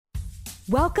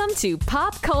Welcome to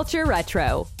Pop Culture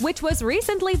Retro, which was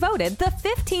recently voted the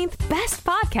 15th best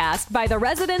podcast by the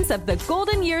residents of the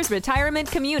Golden Years Retirement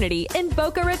Community in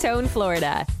Boca Raton,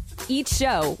 Florida. Each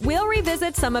show, we'll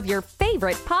revisit some of your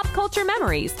favorite pop culture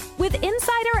memories with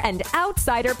insider and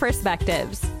outsider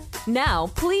perspectives. Now,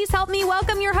 please help me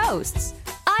welcome your hosts,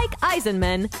 Ike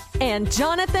Eisenman and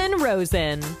Jonathan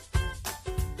Rosen.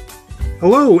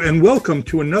 Hello, and welcome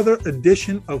to another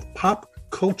edition of Pop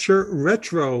Culture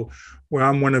Retro, where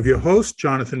I'm one of your hosts,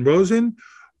 Jonathan Rosen,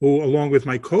 who, along with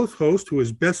my co-host, who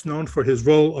is best known for his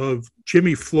role of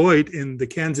Jimmy Floyd in the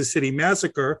Kansas City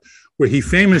Massacre, where he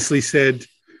famously said,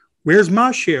 "Where's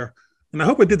my share?" And I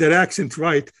hope I did that accent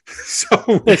right. So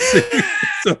we'll see.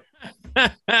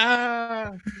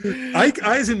 Ike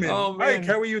Eisenman. Oh, man. Ike,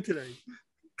 how are you today?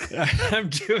 I'm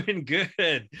doing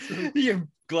good. You're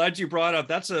glad you brought up.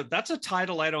 That's a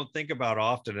title I don't think about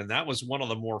often, and that was one of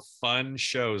the more fun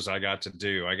shows I got to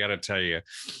do. I got to tell you,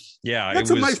 yeah, Got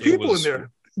some nice people in there.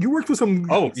 You worked with some.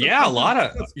 Oh yeah, a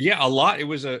lot. It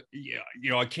was I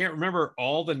can't remember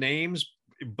all the names,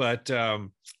 but I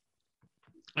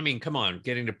mean, come on,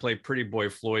 getting to play Pretty Boy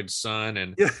Floyd's son,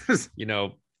 and yes,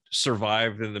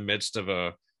 survived in the midst of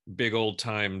a big old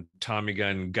time Tommy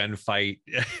gun gunfight.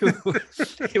 it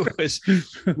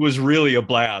was really a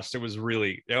blast. That was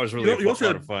really a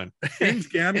lot of fun. James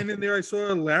Gammon in there. I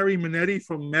saw Larry Minetti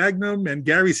from Magnum and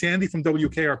Gary Sandy from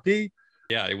WKRP.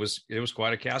 Yeah, it was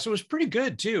quite a cast. It was pretty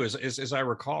good too, as I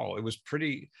recall. It was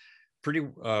pretty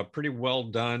well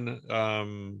done.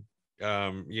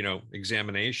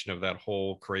 Examination of that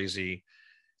whole crazy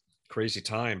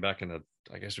time back in the,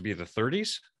 I guess it'd be the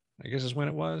 30s. I guess is when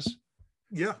it was.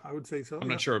 Yeah, I would say so. I'm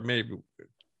not sure, maybe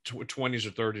 20s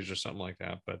or 30s or something like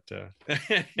that. But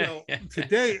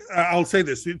today, I'll say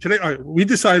this. Today, we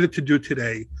decided to do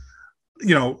today,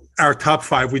 our top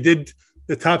five. We did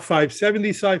the top 5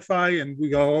 70s sci-fi, and we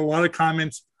got a lot of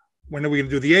comments. When are we going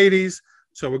to do the 80s?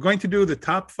 So we're going to do the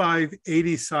top 5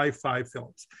 80s sci-fi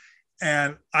films.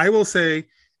 And I will say,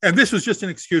 and this was just an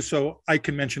excuse so I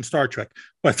can mention Star Trek,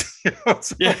 but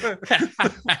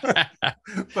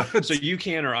so you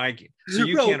can or I can. So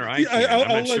you can or I can.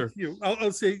 I'll let you.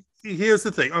 I'll say. Here's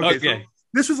the thing. Okay. So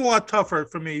this was a lot tougher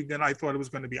for me than I thought it was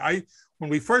going to be.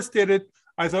 When we first did it,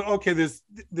 I thought, okay,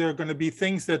 there are going to be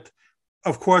things that,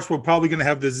 of course, we're probably going to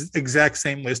have this exact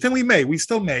same list, and we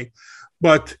still may,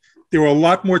 but there were a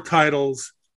lot more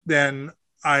titles than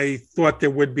I thought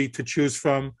there would be to choose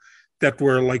from that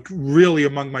were like really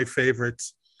among my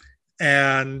favorites.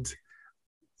 And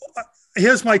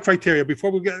here's my criteria.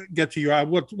 Before we get to you, I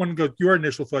want to go your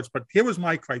initial thoughts, but here was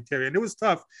my criteria. And it was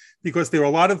tough because there were a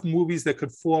lot of movies that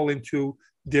could fall into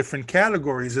different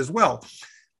categories as well.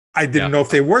 I didn't know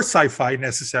if they were sci-fi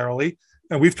necessarily.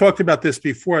 And we've talked about this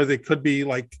before. They could be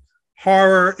like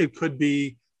horror, it could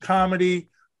be comedy,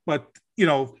 but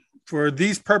for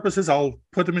these purposes, I'll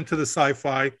put them into the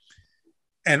sci-fi.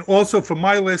 And also for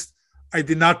my list, I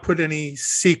did not put any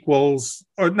sequels,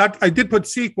 I did put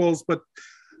sequels, but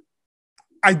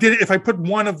if I put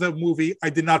one of the movie, I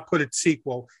did not put it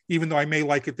sequel, even though I may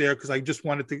like it there because I just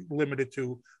wanted to limit it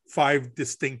to 5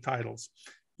 distinct titles.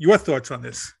 Your thoughts on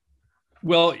this?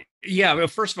 Well, yeah. Well,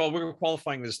 first of all, we're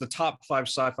qualifying this the top 5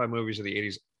 sci-fi movies of the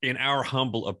 80s in our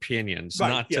humble opinions,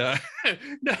 right,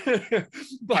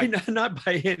 not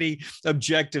by any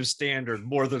objective standard,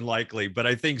 more than likely. But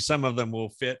I think some of them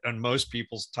will fit on most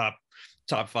people's top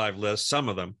 5 lists. Some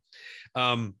of them.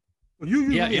 You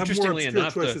usually have more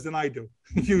obscure choices than I do,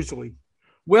 usually.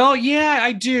 Well, yeah,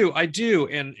 I do,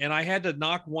 and I had to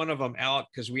knock one of them out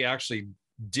because we actually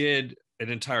did an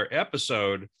entire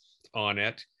episode on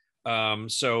it.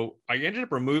 So I ended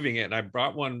up removing it, and I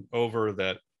brought one over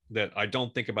that I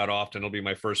don't think about often. It'll be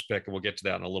my first pick, and we'll get to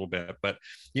that in a little bit. But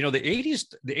the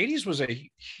 80s was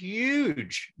a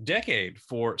huge decade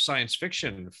for science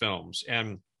fiction films,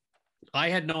 and I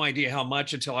had no idea how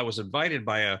much until I was invited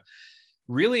by a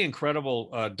really incredible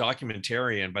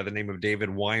documentarian by the name of David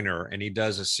Weiner, and he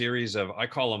does a series of, I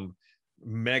call them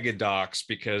mega docs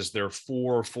because they're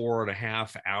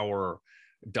 4.5 hour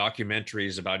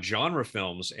documentaries about genre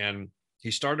films. And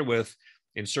he started with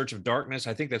In Search of Darkness.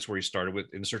 I think that's where he started,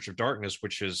 with In Search of Darkness,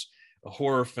 which is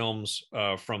horror films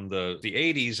from the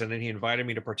 80s. And then he invited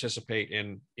me to participate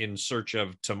in Search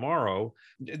of Tomorrow.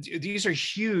 These are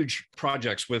huge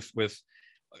projects with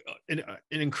an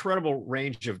incredible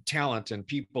range of talent and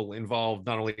people involved,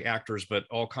 not only actors, but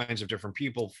all kinds of different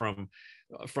people from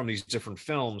these different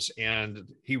films. And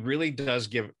he really does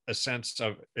give a sense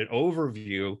of an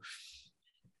overview,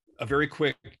 a very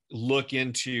quick look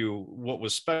into what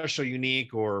was special,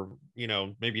 unique, or,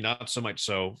 maybe not so much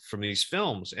so from these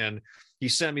films. And he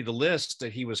sent me the list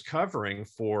that he was covering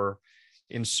for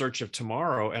In Search of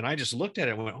Tomorrow, and I just looked at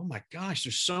it and went, oh my gosh,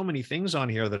 there's so many things on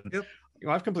here that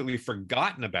I've completely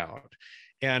forgotten about.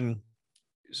 And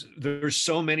there's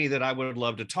so many that I would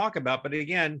love to talk about. But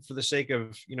again, for the sake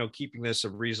of, keeping this a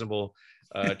reasonable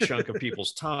chunk of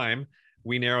people's time,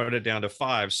 we narrowed it down to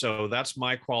 5. So that's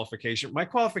my qualification. My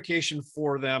qualification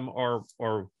for them are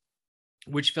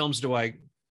which films do I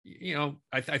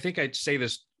think I'd say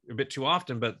this a bit too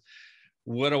often, but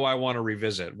what do I want to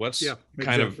revisit? What's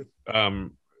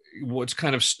what's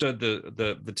kind of stood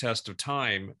the test of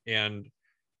time? And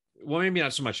well, maybe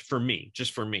not so much for me,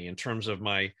 just for me in terms of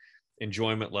my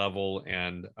enjoyment level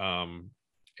and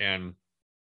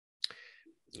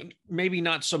maybe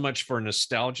not so much for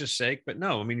nostalgia's sake, but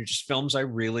no, I mean, just films I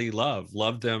really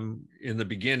loved them in the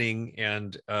beginning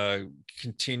and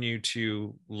continue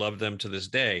to love them to this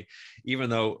day, even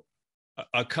though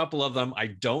a couple of them I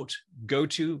don't go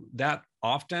to that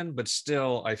often, but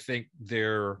still I think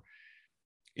they're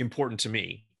important to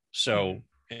me. So,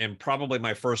 and probably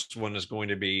my first one is going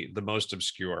to be the most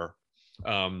obscure.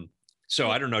 So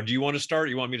I don't know. Do you want to start? Or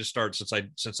you want me to start since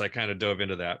I kind of dove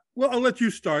into that? Well, I'll let you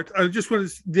start. I just want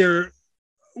to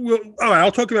all right,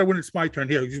 I'll talk about it when it's my turn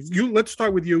here. Let's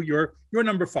start with you. Your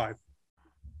number 5.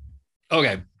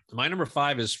 Okay. My number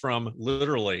 5 is from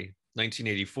literally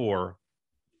 1984,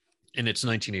 and it's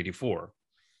 1984.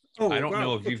 I don't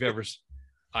know if you've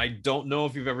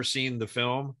ever seen the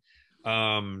film.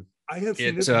 I have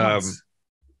seen it once.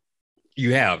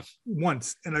 You have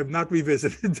once, and I've not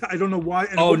revisited. I don't know why.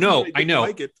 And I know.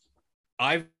 Like it.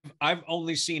 I've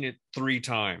only seen it 3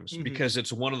 times because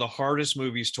it's one of the hardest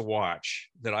movies to watch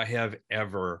that I have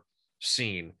ever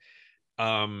seen.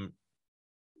 Clearly,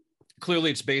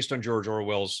 it's based on George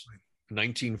Orwell's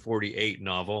 1948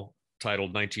 novel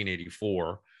titled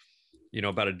 1984.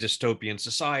 About a dystopian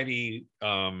society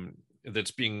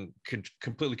that's being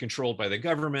completely controlled by the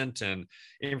government, and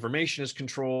information is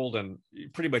controlled, and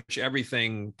pretty much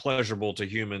everything pleasurable to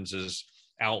humans is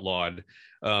outlawed,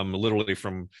 literally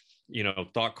from,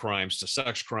 thought crimes to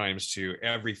sex crimes to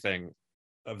everything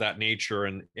of that nature.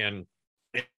 And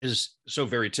it is so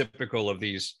very typical of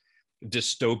these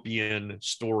dystopian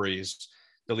stories.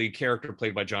 The lead character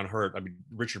played by John Hurt. I mean,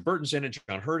 Richard Burton's in it.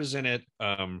 John Hurt is in it.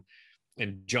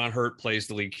 And John Hurt plays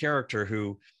the lead character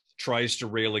who tries to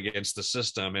rail against the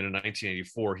system, and in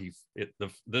 1984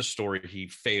 this story he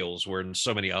fails, where in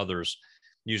so many others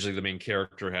usually the main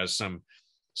character has some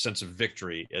sense of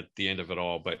victory at the end of it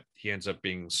all, but he ends up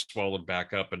being swallowed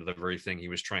back up into the very thing he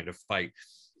was trying to fight.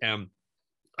 And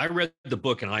I read the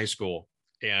book in high school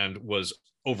and was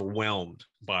overwhelmed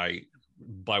by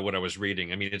what I was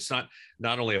reading. I mean, it's not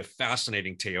only a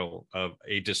fascinating tale of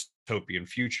a dystopian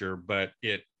future, but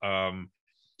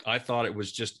I thought it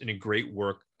was just a great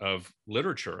work of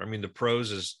literature. I mean, the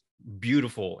prose is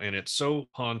beautiful, and it's so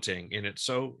haunting, and it's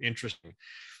so interesting.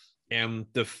 And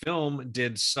the film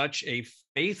did such a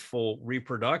faithful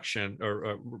reproduction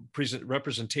or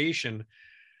representation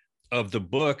of the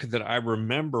book that I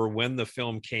remember when the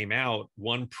film came out,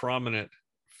 one prominent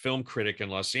film critic in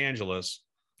Los Angeles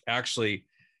actually,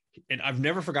 and I've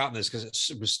never forgotten this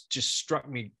because it was just struck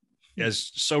me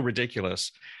as so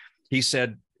ridiculous. He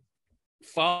said,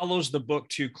 "Follows the book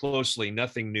too closely,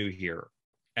 nothing new here."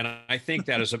 And I think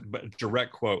that is a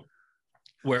direct quote,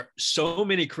 where so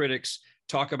many critics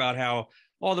talk about how,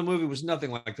 the movie was nothing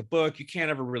like the book. You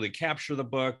can't ever really capture the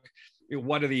book.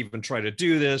 Why do they even try to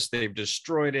do this? They've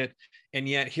destroyed it. And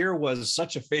yet here was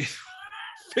such a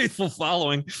faithful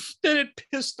following that it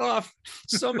pissed off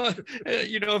some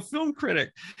film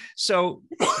critic. So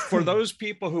for those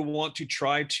people who want to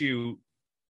try to,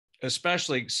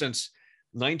 especially since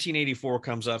 1984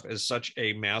 comes up as such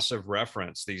a massive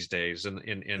reference these days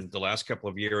in the last couple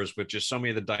of years, with just so many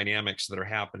of the dynamics that are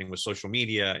happening with social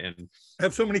media. And I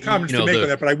have so many comments to make on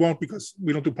that, but I won't, because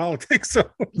we don't do politics. So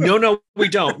no, we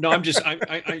don't. No, I'm just,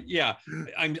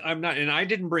 I'm not, and I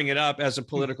didn't bring it up as a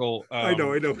political, I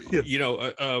know,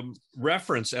 yes.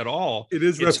 Reference at all. It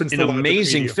is referenced. It's an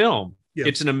amazing film. Yes.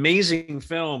 It's an amazing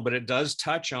film, but it does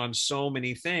touch on so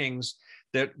many things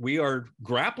that we are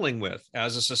grappling with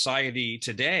as a society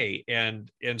today.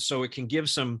 And so it can give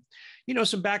some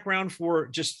background for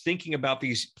just thinking about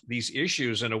these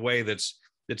issues in a way that's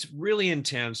really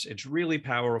intense. It's really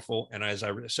powerful. And as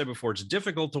I said before, it's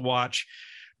difficult to watch,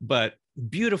 but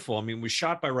beautiful. I mean, it was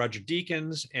shot by Roger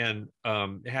Deakins, and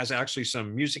it has actually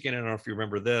some music in it. I don't know if you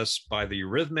remember this, by the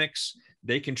Eurythmics.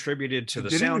 They contributed to the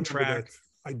soundtrack.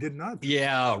 I did not.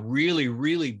 Yeah, really,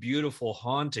 really beautiful,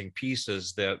 haunting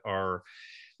pieces that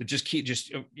just keep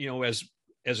as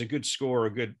a good score,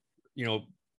 a good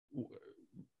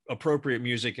appropriate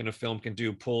music in a film can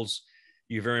do, pulls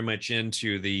you're very much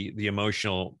into the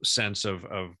emotional sense of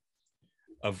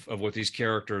what these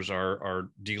characters are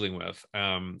dealing with.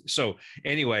 So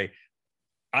anyway,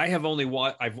 I've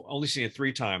only seen it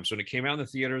 3 times. When it came out in the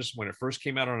theaters, when it first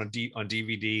came out on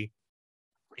DVD,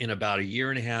 in about a year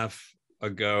and a half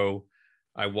ago,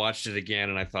 I watched it again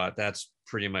and I thought, that's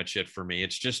pretty much it for me.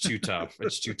 It's just too tough.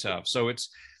 It's too tough. So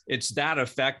it's that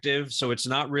effective. So it's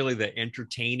not really the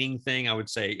entertaining thing. I would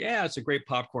say, yeah, it's a great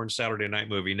popcorn Saturday night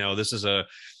movie. No, this is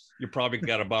you probably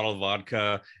got a bottle of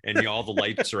vodka and all the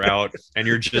lights are out and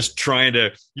you're just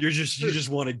you just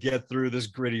want to get through this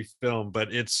gritty film,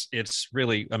 but it's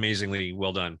really amazingly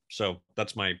well done. So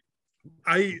that's my.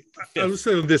 I will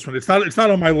say on this one, it's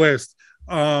not on my list.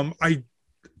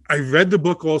 I read the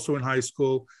book also in high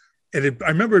school, and I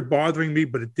remember it bothering me,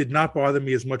 but it did not bother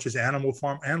me as much as Animal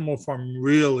Farm. Animal Farm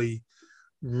really,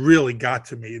 really got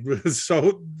to me. It was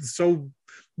so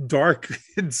dark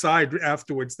inside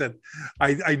afterwards that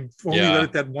I only read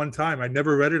it that one time. I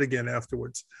never read it again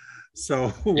afterwards.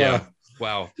 So yeah.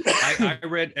 Wow. I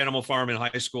read Animal Farm in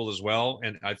high school as well,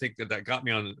 and I think that got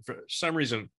me on, for some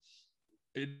reason.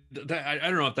 I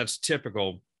don't know if that's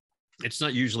typical. It's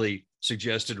not usually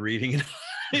suggested reading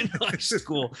in high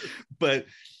school, but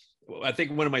I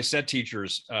think one of my set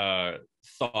teachers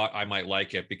thought I might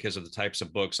like it because of the types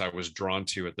of books I was drawn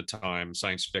to at the time,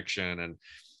 science fiction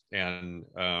and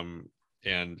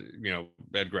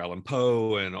Edgar Allan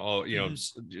Poe and all,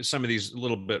 some of these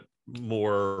little bit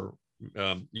more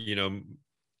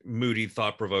moody,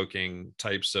 thought-provoking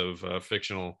types of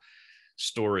fictional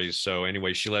stories. So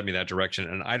anyway, she led me that direction,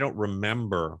 and I don't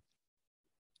remember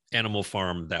Animal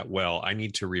Farm that well. I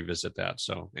need to revisit that.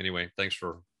 So anyway, thanks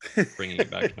for bringing it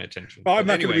back to my attention. I'm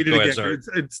not going to read it again.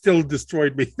 It still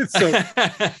destroyed me. So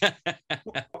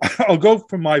I'll go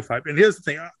for my 5. And here's the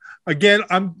thing. Again,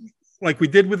 I'm like we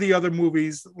did with the other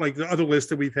movies, like the other list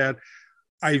that we've had.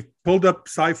 I pulled up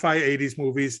sci-fi 80s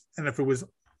movies, and if it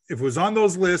was on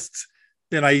those lists,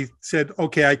 then I said,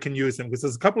 okay, I can use them, because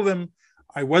there's a couple of them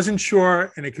I wasn't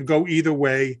sure, and it could go either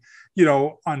way,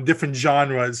 on different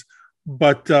genres.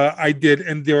 But I did,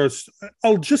 and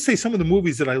I'll just say some of the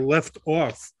movies that I left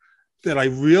off that I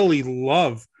really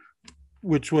love,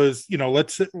 which was,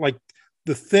 let's say, like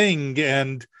The Thing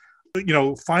and,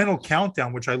 Final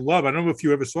Countdown, which I love. I don't know if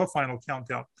you ever saw Final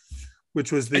Countdown,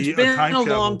 which was it's been a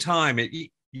long time. I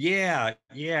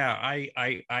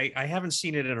haven't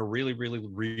seen it in a really, really,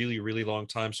 really, really long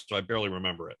time, so I barely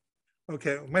remember it.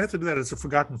 Okay, I might have to do that as a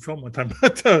forgotten film one time,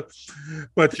 but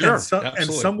sure, and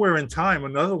Somewhere in Time,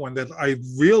 another one that I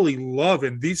really love,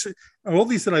 and all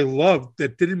these that I love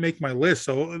that didn't make my list,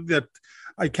 so that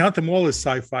I count them all as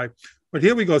sci-fi. But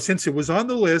here we go. Since it was on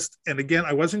the list, and again,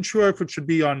 I wasn't sure if it should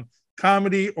be on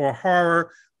comedy or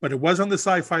horror, but it was on the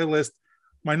sci-fi list.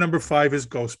 My number 5 is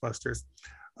Ghostbusters.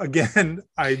 Again,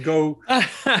 I go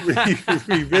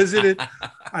revisit it.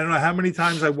 I don't know how many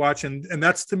times I watch, and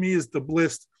that's, to me, is the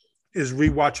bliss. Is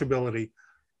rewatchability.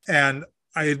 And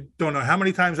I don't know how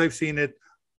many times I've seen it.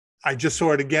 I just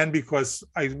saw it again because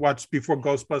I watched before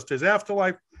Ghostbusters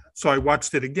Afterlife. So I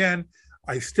watched it again.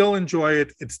 I still enjoy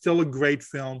it. It's still a great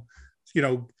film.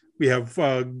 We have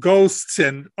ghosts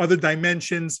and other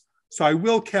dimensions. So I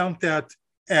will count that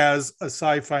as a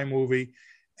sci-fi movie.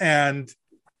 And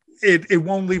it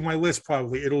won't leave my list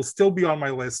probably. It'll still be on my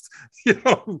list,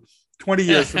 20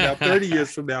 years from now, 30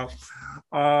 years from now.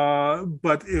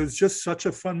 But it was just such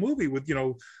a fun movie with,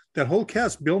 that whole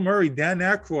cast: Bill Murray, Dan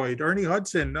Aykroyd, Ernie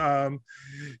Hudson, Ivan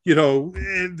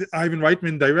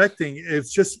Reitman directing.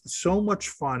 It's just so much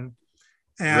fun.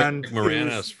 And Rick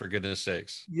Moranis, for goodness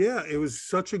sakes. Yeah, it was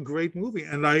such a great movie.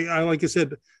 And I like I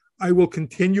said, I will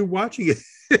continue watching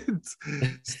it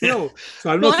still. So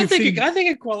I don't know if I think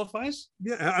it qualifies.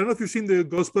 Yeah, I don't know if you've seen the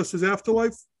Ghostbusters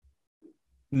Afterlife.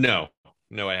 No,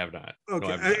 I have not. Okay,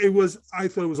 no, have not. I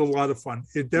thought it was a lot of fun.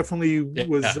 It definitely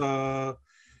was,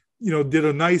 did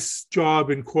a nice job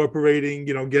incorporating,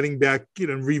 getting back,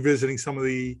 revisiting some of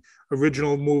the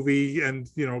original movie and,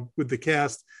 with the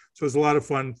cast. So it was a lot of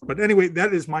fun. But anyway,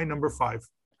 that is my number 5.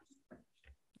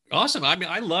 Awesome. I mean,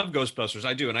 I love Ghostbusters.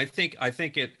 I do. And I think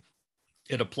it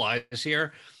applies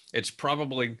here. It's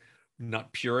probably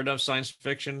not pure enough science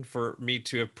fiction for me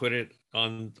to have put it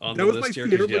on the list here.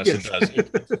 Yes,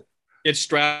 it does. It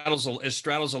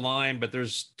straddles a line, but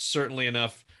there's certainly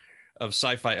enough of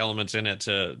sci-fi elements in it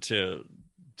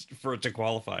for it to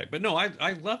qualify. But no,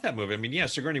 I love that movie. I mean, yeah,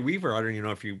 Sigourney Weaver. I don't even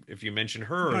know if you mentioned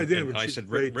her. No, I did. I said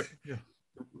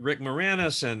Rick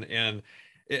Moranis and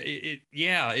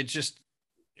it just,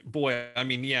 boy. I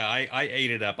mean, yeah, I ate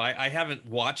it up. I haven't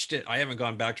watched it. I haven't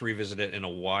gone back to revisit it in a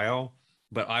while.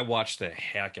 but I watched the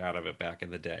heck out of it back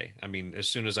in the day. I mean, as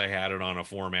soon as I had it on a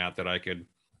format that I could,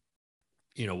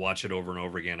 watch it over and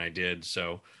over again, I did.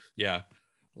 So yeah,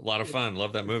 a lot of fun.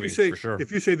 Love that movie for sure.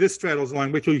 If you say this straddles the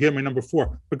line, wait till you hear my number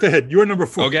 4. But go ahead, you're number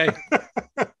 4. Okay.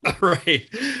 All right.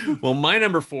 Well, my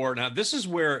number 4. Now, this is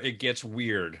where it gets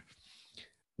weird.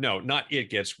 No, not it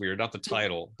gets weird, not the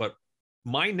title, but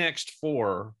my next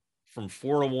 4 from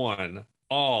 4 to 1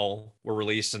 all were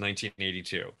released in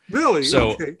 1982. Really?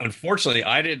 So unfortunately,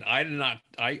 I did not.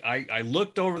 I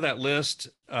looked over that list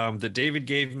that David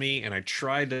gave me, and I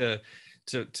tried to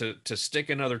stick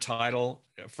another title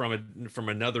from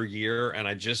another year, and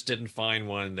I just didn't find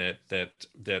one that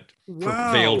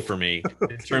prevailed for me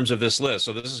in terms of this list.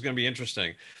 So this is going to be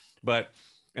interesting,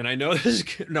 and I know this.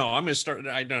 No, I'm going to start.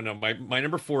 I don't know. My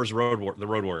number 4 is The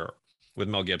Road Warrior with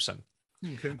Mel Gibson.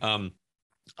 Okay.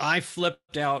 I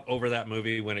flipped out over that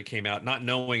movie when it came out, not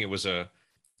knowing it was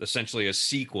essentially a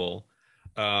sequel,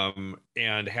 and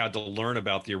had to learn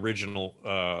about the original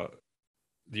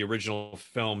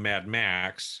film Mad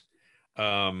Max,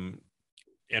 and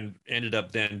ended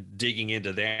up then digging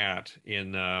into that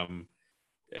in the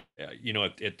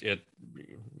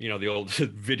old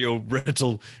video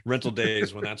rental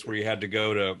days, when that's where you had to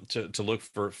go to look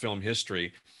for film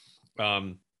history.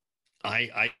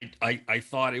 I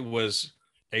thought it was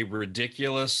a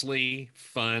ridiculously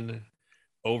fun,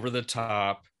 over the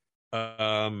top,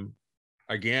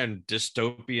 again,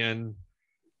 dystopian,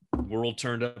 world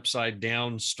turned upside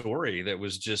down story that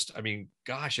was just, I mean,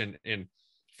 gosh, and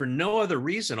for no other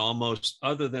reason almost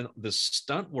other than the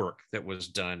stunt work that was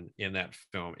done in that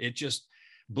film. It just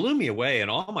blew me away, and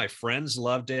all my friends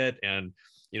loved it. And,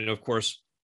 of course,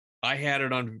 I had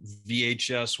it on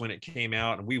VHS when it came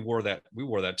out, and we wore that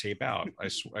tape out. I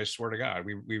swear to God,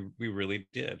 we really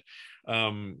did.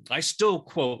 I still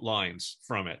quote lines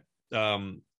from it.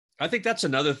 I think that's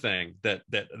another thing that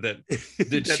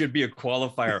should be a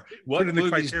qualifier. What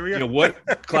movies,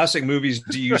 what classic movies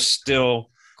do you still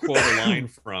quote a line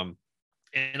from?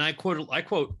 And I quote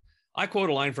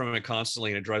a line from it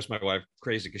constantly, and it drives my wife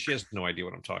crazy because she has no idea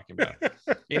what I'm talking about.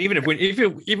 And even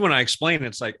when I explain it,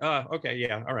 it's like, okay,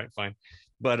 yeah, all right, fine.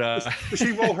 But does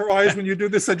she roll her eyes when you do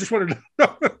this? I just wanted to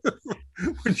know.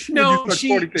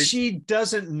 She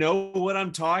doesn't know what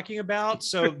I'm talking about,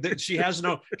 so that she has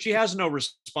no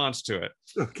response to it,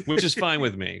 okay. Which is fine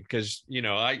with me, because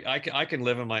I can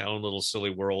live in my own little silly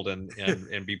world and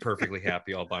be perfectly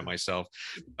happy all by myself.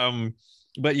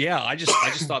 But yeah, I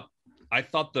just thought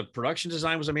the production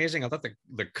design was amazing. I thought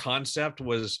the concept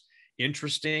was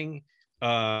interesting,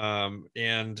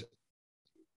 and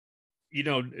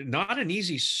not an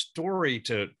easy story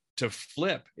to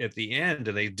flip at the end,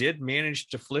 and they did manage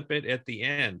to flip it at the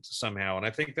end somehow. And I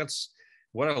think that's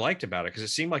what I liked about it, because it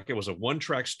seemed like it was a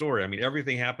one-track story. I mean,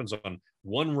 everything happens on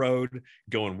one road,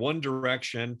 going one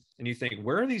direction, and you think,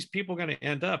 where are these people going to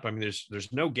end up? I mean,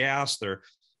 there's no gas. They're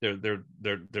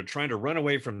trying to run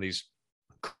away from these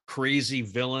crazy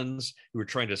villains who are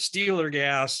trying to steal their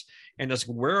gas, and just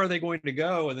where are they going to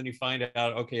go? And then you find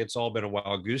out, okay, it's all been a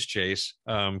wild goose chase,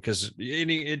 because I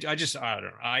don't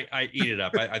know, I eat it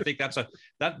up. I think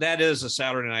that is a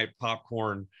Saturday night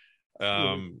popcorn,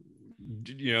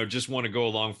 just want to go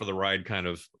along for the ride kind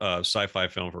of sci-fi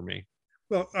film for me.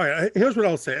 Well, all right, here's what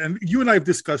I'll say, and you and I have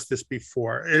discussed this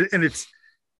before, and it's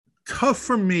tough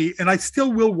for me, and I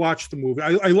still will watch the movie.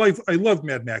 I love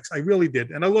Mad Max. I really did.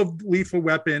 And I love Lethal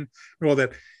Weapon and all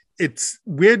that. It's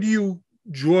where do you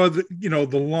draw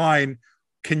the line?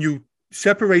 Can you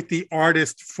separate the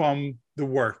artist from the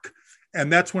work?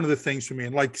 And that's one of the things for me.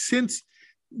 And like, since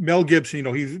Mel Gibson,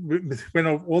 he's went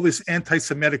over all this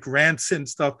anti-Semitic rants and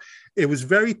stuff, it was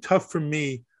very tough for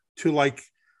me to I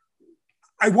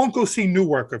won't go see new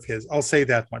work of his. I'll say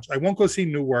that much. I won't go see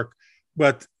new work,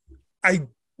 but I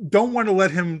don't want to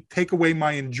let him take away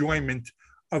my enjoyment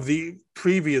of the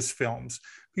previous films,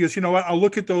 because I'll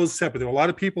look at those separate. There are a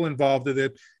lot of people involved in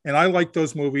it, and I like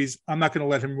those movies. I'm not going to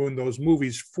let him ruin those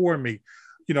movies for me,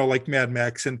 like Mad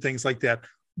Max and things like that.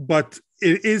 But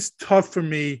it is tough for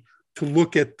me to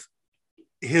look at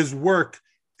his work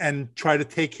and try to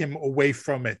take him away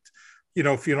from it,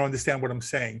 if you don't understand what I'm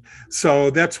saying. So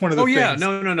that's one of the things. Yeah,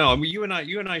 no. I mean, you and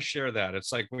I share that.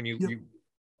 It's like when you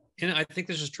and I think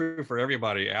this is true for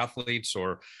everybody, athletes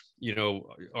or,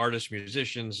 artists,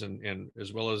 musicians, and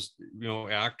as well as,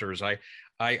 actors.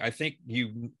 I think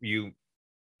you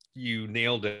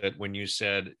nailed it when you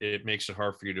said it makes it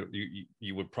hard for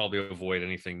you would probably avoid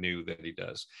anything new that he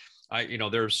does.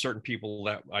 There are certain people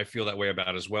that I feel that way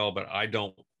about as well, but I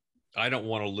don't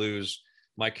want to lose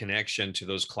my connection to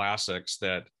those classics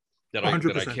that that I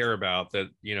care about, that,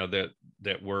 you know,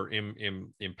 that were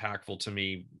impactful to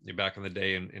me back in the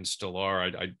day and still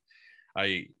are.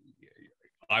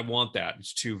 I want that.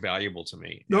 It's too valuable to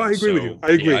me. No, I agree with you.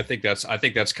 I agree. Yeah, I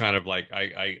think that's kind of like,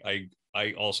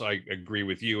 I also agree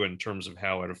with you in terms of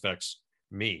how it affects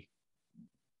me.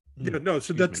 Yeah, no.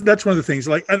 So that's one of the things.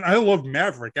 Like, and I love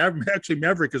Maverick. Actually,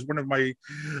 Maverick is one of my.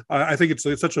 I think it's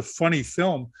such a funny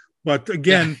film. But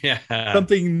again,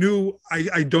 something new.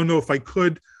 I don't know if I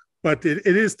could, but it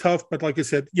is tough. But like I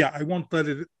said, yeah, I won't let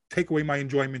it take away my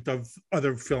enjoyment of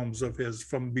other films of his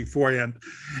from beforehand.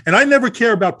 And I never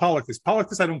care about politics.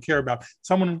 Politics, I don't care about.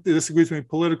 Someone disagrees with me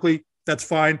politically, that's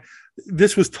fine.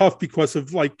 This was tough because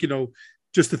of, like, you know,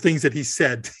 just the things that he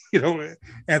said, you know,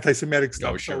 anti-Semitic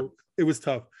stuff. Oh, sure. So it was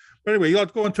tough. But anyway,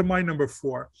 let's go into my number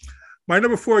 4. My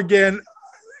number 4, again,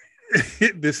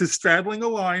 this is straddling a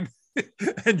line.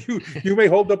 And you may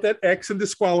hold up that X and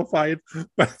disqualify it,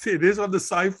 but it is on the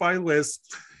sci-fi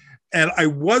list. And I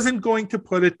wasn't going to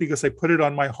put it because I put it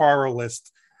on my horror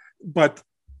list, but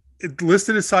it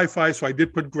listed as sci-fi, so I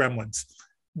did put Gremlins.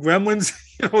 Gremlins,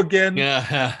 you know, again,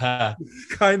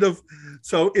 kind of.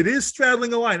 So it is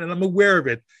straddling a line, and I'm aware of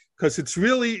it because it's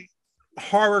really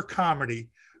horror comedy.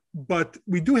 But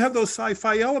we do have those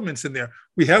sci-fi elements in there.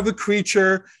 We have the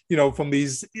creature, you know, from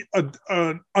these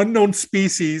unknown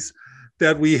species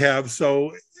that we have.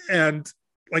 So, and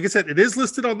like I said, it is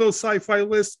listed on those sci-fi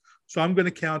lists. So I'm going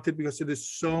to count it because it is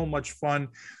so much fun.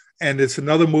 And it's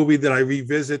another movie that I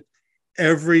revisit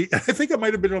I think it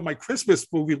might have been on my Christmas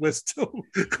movie list too,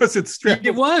 because it's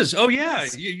It was. Oh yeah.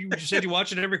 You said you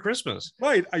watch it every Christmas.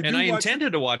 Right. I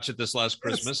intended to watch it this last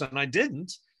Christmas, and I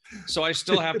didn't. So I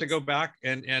still have to go back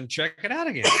and check it out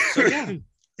again. So yeah.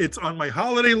 It's on my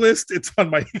holiday list. It's on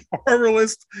my horror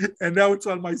list. And now it's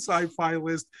on my sci-fi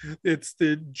list. It's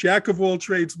the jack of all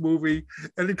trades movie,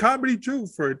 and the comedy too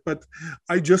for it. But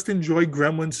I just enjoy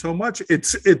Gremlins so much.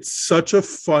 It's such a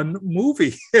fun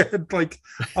movie. And like,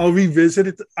 I'll revisit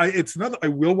it. I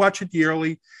will watch it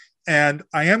yearly, and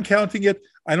I am counting it.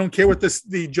 I don't care what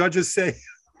the judges say.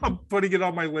 I'm putting it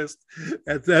on my list.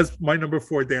 That's my number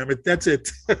 4. Damn it. That's it.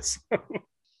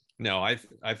 No, I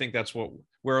think that's what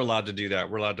we're allowed to do. That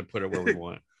we're allowed to put it where we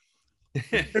want.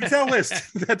 It's our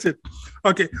list. That's it.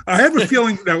 Okay. I have a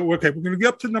feeling that, okay, we're going to get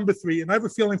up to number 3, and I have a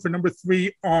feeling for number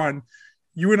 3 on,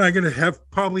 you and I are going to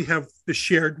probably have the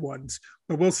shared ones,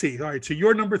 but we'll see. All right. So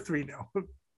you're number 3 now.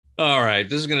 All right.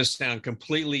 This is going to sound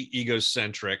completely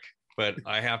egocentric, but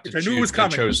I have to choose. I knew it was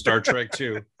coming. I chose Star Trek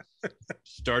 2.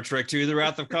 Star Trek 2, The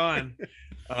Wrath of Khan.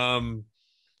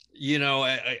 You know,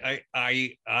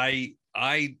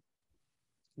 I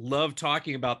love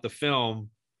talking about the film.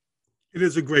 It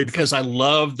is a great because film. I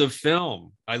love the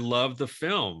film. I love the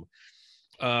film.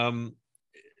 One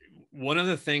of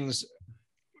the things,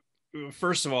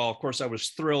 first of all, of course, I was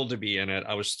thrilled to be in it.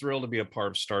 I was thrilled to be a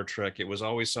part of Star Trek. It was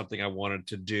always something I wanted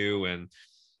to do.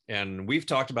 And we've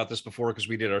talked about this before because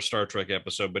we did our Star Trek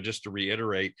episode, but just to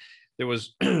reiterate, there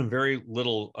was very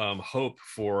little hope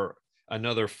for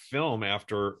another film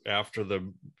after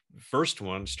the first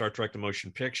one, Star Trek: The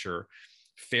Motion Picture,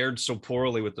 fared so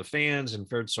poorly with the fans and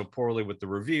fared so poorly with the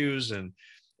reviews, and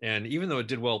even though it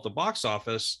did well at the box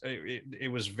office,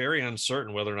 it was very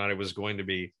uncertain whether or not there was going to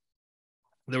be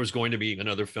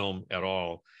another film at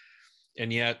all.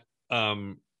 And yet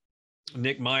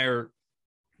Nick Meyer,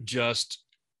 just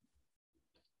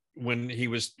when he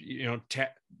was, you know,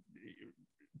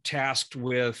 tasked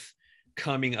with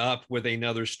coming up with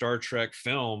another Star Trek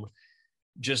film,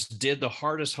 just did the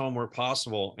hardest homework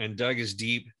possible and dug as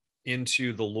deep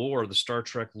into the lore, the Star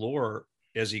Trek lore,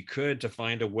 as he could to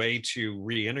find a way to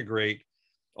reintegrate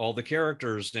all the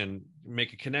characters and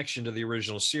make a connection to the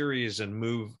original series and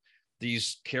move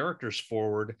these characters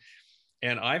forward.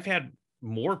 And I've had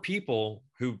more people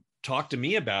who talk to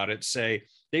me about it say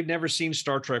they've never seen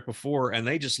Star Trek before and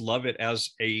they just love it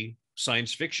as a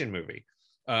science fiction movie.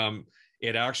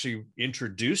 It actually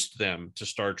introduced them to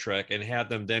Star Trek and had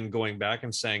them then going back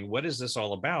and saying, what is this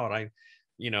all about? And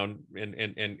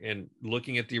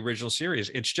looking at the original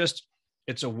series,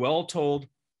 it's a well-told,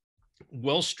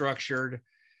 well-structured,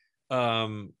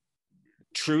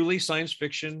 truly science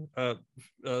fiction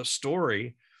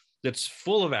story that's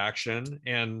full of action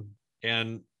and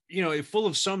you know, full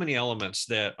of so many elements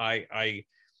that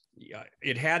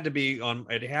it had to be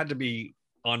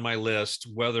on my list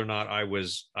whether or not I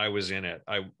was in it.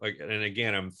 And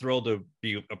again, I'm thrilled to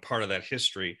be a part of that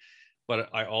history, but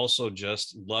I also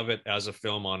just love it as a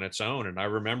film on its own. And I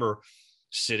remember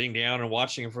sitting down and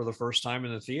watching it for the first time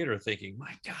in the theater thinking,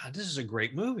 my God, this is a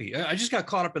great movie. I just got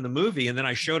caught up in the movie, and then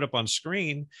I showed up on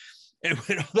screen and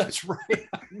went, oh, that's right.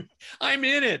 I'm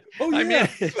in it. Oh, I'm in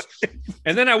it.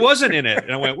 And then I wasn't in it.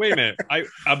 And I went, wait a minute.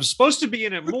 I'm supposed to be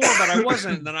in it more, but I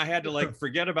wasn't. And then I had to like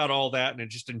forget about all that and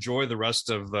just enjoy the rest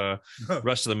of the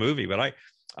movie. But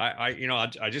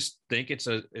I just think it's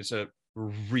a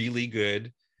really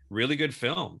good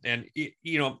film. And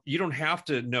you don't have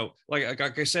to know, like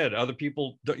I said, other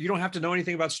people, you don't have to know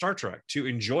anything about Star Trek to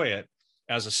enjoy it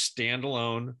as a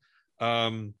standalone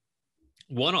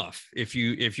one-off. If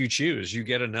you choose, you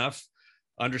get enough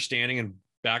understanding and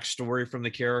backstory from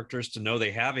the characters to know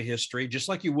they have a history, just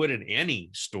like you would in any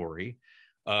story.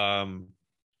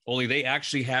 Only they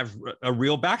actually have a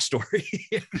real backstory.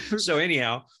 So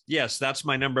anyhow, yes, that's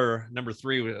my number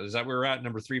 3. Is that where we're at?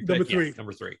 Number 3 pick? Number 3. Yeah,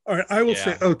 number 3. All right, I will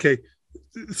say, okay,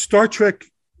 Star Trek,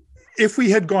 if we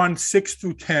had gone 6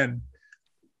 through 10,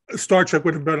 Star Trek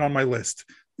would have been on my list.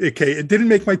 Okay, it didn't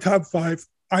make my top 5.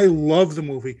 I love the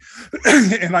movie.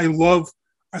 And I love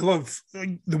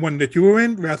the one that you were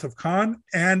in, Wrath of Khan,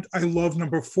 and I love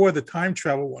number 4, the time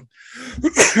travel one.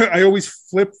 I always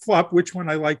flip-flop which one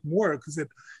I like more,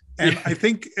 I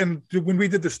think, and when we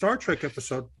did the Star Trek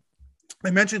episode,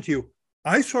 I mentioned to you,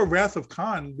 I saw Wrath of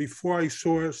Khan before I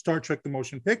saw Star Trek the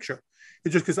motion picture.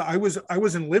 It's just because I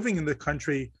wasn't living in the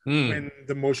country when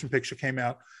the motion picture came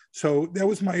out. So that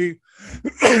was my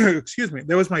excuse me,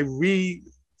 that was my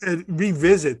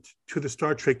revisit to the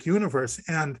Star Trek universe.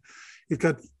 And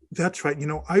that's right.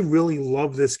 I really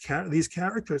love these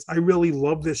characters. I really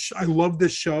love this. I love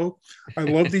this show. I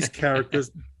love these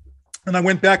characters. And I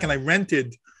went back and I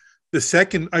rented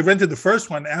the first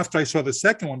one after I saw the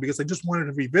second one because I just wanted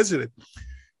to revisit it.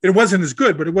 It wasn't as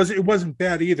good, but it wasn't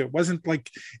bad either. It wasn't like,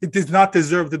 it did not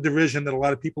deserve the derision that a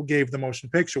lot of people gave the motion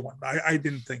picture one. I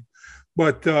didn't think,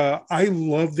 but I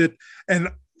loved it. And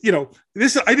I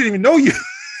didn't even know you.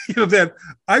 That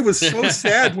I was so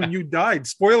sad when you died.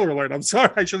 Spoiler alert. I'm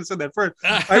sorry. I should have said that first.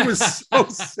 I was so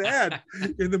sad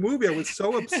in the movie. I was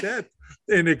so upset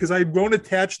in it because I'd grown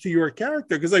attached to your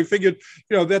character because I figured,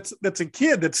 that's a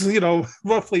kid that's,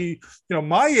 roughly,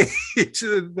 my age,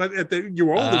 but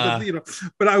you're older,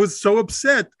 but I was so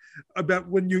upset about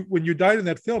when you died in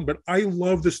that film. But I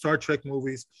love the Star Trek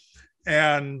movies.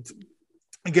 And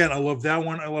again, I love that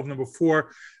one. I love number 4.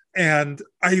 And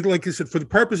like I said, for the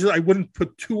purposes, I wouldn't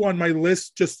put 2 on my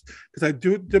list just because I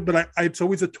do, but it's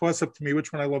always a toss up to me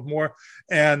which one I love more.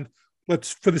 And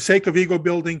for the sake of ego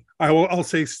building, I'll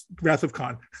say Wrath of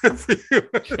Khan.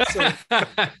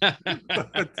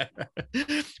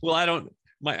 Well,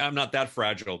 I'm not that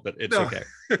fragile, but it's okay.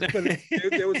 But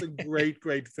it was a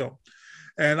great film.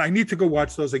 And I need to go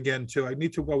watch those again too. I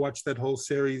need to go watch that whole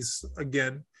series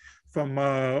again from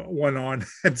 1 on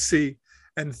and see.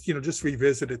 And just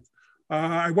revisit it.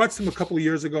 I watched them a couple of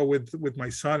years ago with my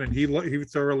son, and he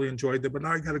thoroughly enjoyed it. But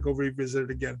now I got to go revisit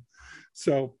it again.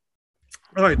 So,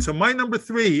 all right. So my number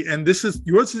 3, and this is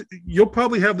yours. You'll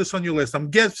probably have this on your list. I'm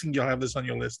guessing you'll have this on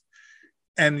your list,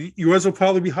 and yours will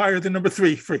probably be higher than number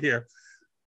 3 for here.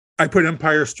 I put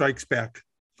Empire Strikes Back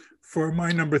for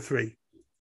my number 3.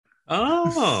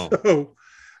 Oh. So,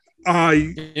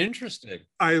 interesting.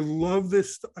 I love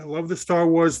this. I love the Star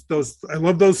Wars. I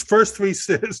love those first 3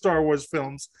 Star Wars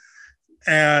films.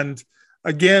 And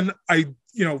again,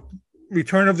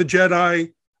 Return of the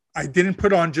Jedi, I didn't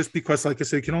put on just because, like I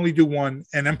said, you can only do one.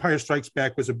 And Empire Strikes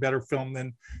Back was a better film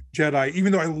than Jedi,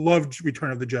 even though I loved Return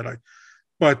of the Jedi.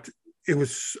 But it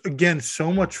was, again,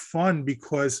 so much fun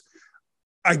because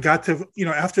I got to,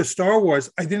 after Star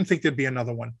Wars, I didn't think there'd be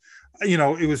another one.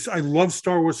 I love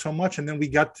Star Wars so much. And then we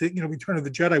got to, Return of the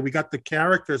Jedi, we got the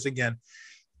characters again.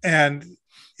 And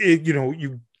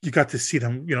you got to see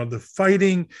them, the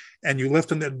fighting, and you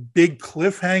left on that big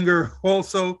cliffhanger.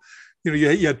 Also,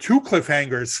 you had 2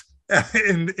 cliffhangers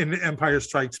in Empire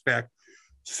Strikes Back.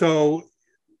 So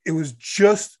it was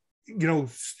just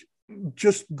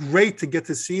great to get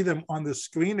to see them on the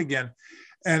screen again.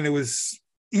 And it was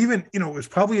even, it was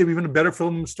probably even a better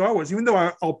film than Star Wars, even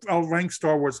though I'll rank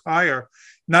Star Wars higher,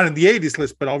 not in the 80s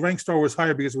list, but I'll rank Star Wars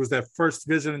higher because it was that first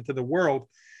visit into the world.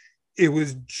 It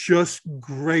was just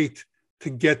great to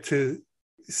get to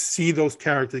see those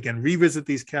characters again, revisit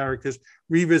these characters,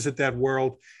 revisit that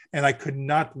world. And I could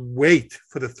not wait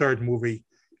for the 3rd movie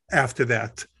after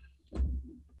that.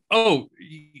 Oh,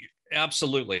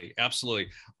 absolutely. Absolutely.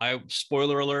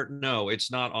 Spoiler alert. No,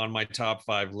 it's not on my top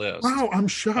 5 list. Wow. I'm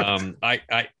shocked.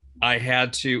 I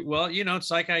had to, well,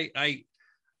 it's like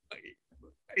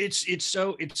it's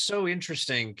so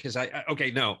interesting because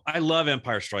I love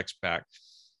Empire Strikes Back.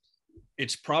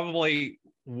 It's probably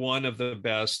one of the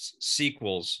best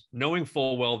sequels, knowing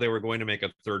full well they were going to make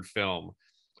a 3rd film.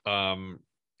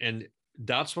 And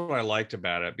that's what I liked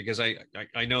about it, because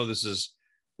I know this is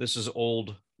this is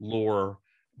old lore,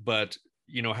 but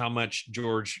you know how much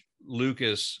George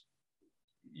Lucas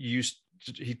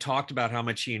he talked about how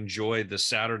much he enjoyed the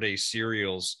Saturday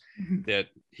serials that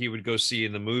he would go see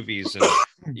in the movies. And,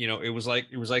 you know, it was like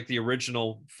the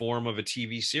original form of a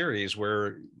TV series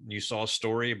where you saw a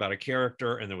story about a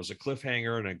character and there was a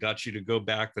cliffhanger and it got you to go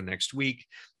back the next week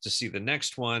to see the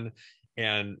next one.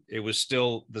 And it was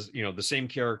still the same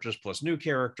characters plus new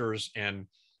characters and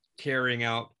carrying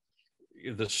out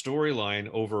the storyline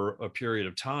over a period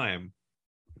of time.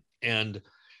 And,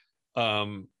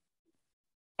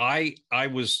 I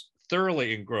was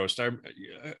thoroughly engrossed. I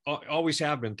always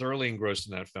have been thoroughly engrossed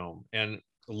in that film and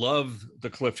love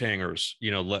the cliffhangers, you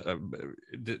know,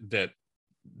 that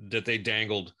they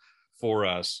dangled for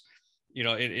us. You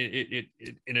know, and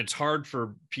it's hard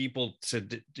for people to,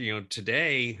 you know,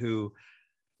 today who,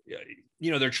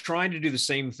 you know, they're trying to do the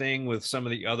same thing with some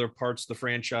of the other parts of the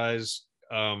franchise,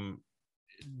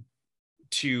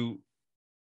 to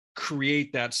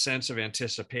create that sense of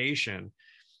anticipation.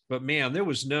 But man, there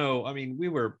was we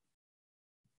were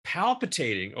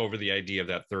palpitating over the idea of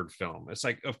that third film. It's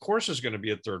like, of course there's going to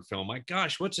be a third film. My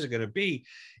gosh, what's it going to be?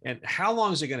 And how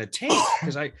long is it going to take?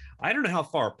 Because I don't know how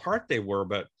far apart they were,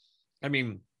 but I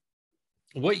mean,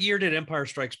 what year did Empire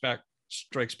Strikes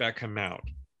Back come out?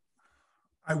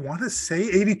 I want to say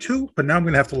 82, but now I'm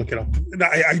going to have to look it up.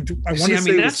 I want to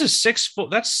say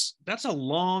that's a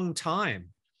long time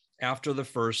after the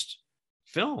first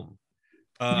film.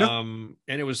 And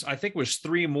I think it was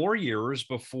 3 more years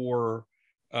before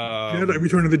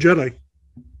Return of the Jedi.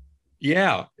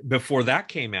 Yeah, before that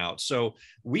came out. So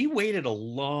we waited a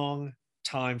long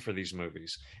time for these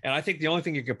movies. And I think the only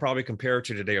thing you could probably compare it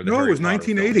to today are the Harry it was Potter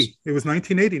 1980. films. It was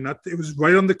 1980. It was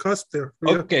right on the cusp there.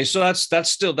 Yeah. Okay, so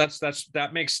that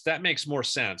makes more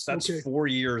sense. That's okay. 4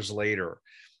 years later,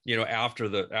 you know,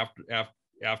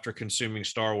 after consuming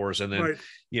Star Wars and then right.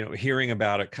 you know, hearing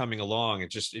about it coming along, it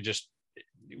just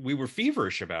we were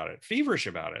feverish about it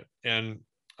and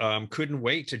couldn't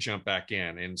wait to jump back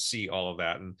in and see all of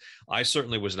that. And I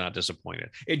certainly was not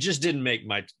disappointed. It just didn't make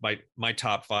my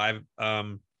top 5.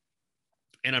 And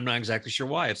I'm not exactly sure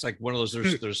why. It's like one of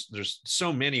those, there's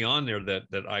so many on there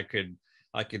that I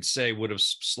could say would have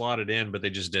slotted in, but they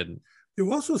just didn't. There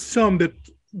were also some that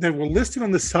were listed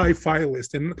on the sci-fi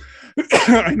list. And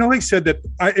I know I said that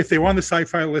if they were on the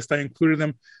sci-fi list, I included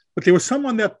them, but there were some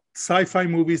on that sci-fi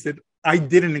movies that I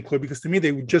didn't include because to me,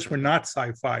 they just were not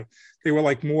sci-fi. They were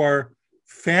like more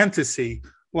fantasy,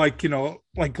 like, you know,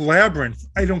 like Labyrinth.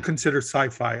 I don't consider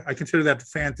sci-fi. I consider that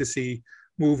fantasy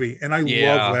movie. And I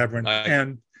love Labyrinth.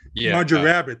 And Roger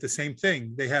Rabbit, the same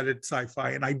thing. They had it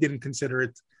sci-fi and I didn't consider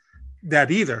it that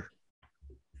either.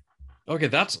 Okay,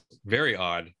 that's very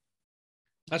odd.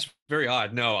 That's very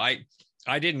odd. No, I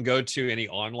didn't go to any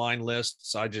online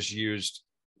lists. I just used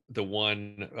the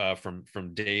one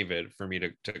from David for me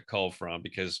to call from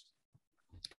because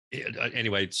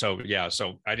anyway, so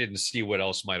I didn't see what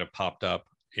else might have popped up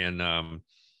in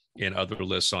other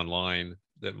lists online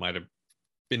that might have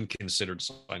been considered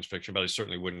science fiction, but I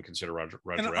certainly wouldn't consider Roger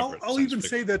Rabbit. I'll even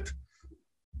say that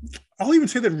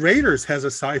Raiders has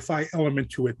a sci-fi element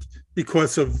to it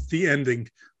because of the ending,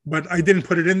 but I didn't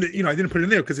put it in I didn't put it in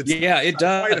there because it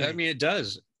does. I mean, it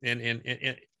does.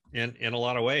 In a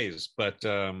lot of ways, but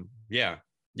yeah.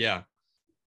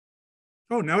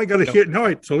 Oh, now I got to hear.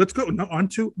 No, so let's go on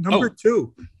to number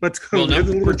 2. Let's go. Well,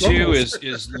 number 2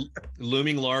 is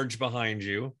looming large behind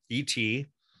you. E.T.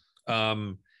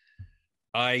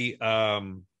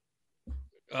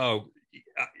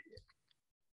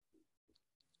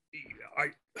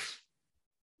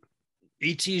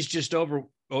 E.T. is just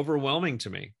overwhelming to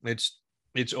me.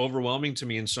 It's overwhelming to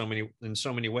me in so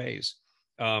many ways.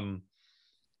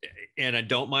 And I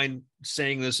don't mind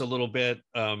saying this a little bit,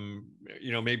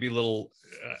 maybe a little,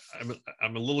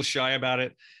 I'm a little shy about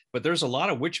it, but there's a lot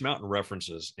of Witch Mountain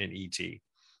references in E.T.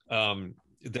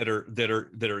 That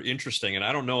are interesting. And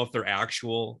I don't know if they're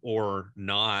actual or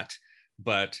not,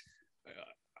 but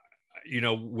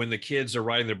when the kids are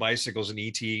riding their bicycles and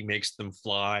ET makes them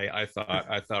fly, I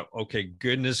thought, okay,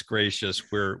 goodness gracious,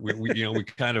 we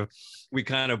kind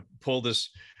of pull this,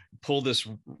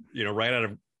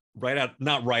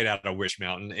 not right out of Witch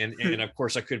Mountain. And of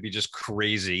course I could be just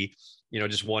crazy,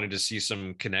 just wanted to see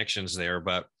some connections there,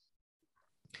 but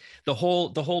the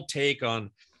whole take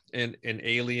on an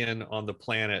alien on the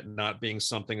planet not being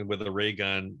something with a ray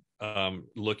gun,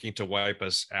 looking to wipe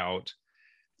us out,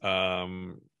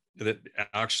 that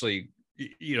actually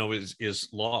is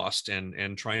lost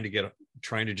and trying to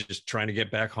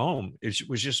get back home. It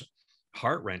was just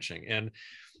heart-wrenching.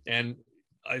 And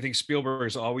I think Spielberg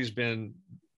has always been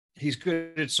he's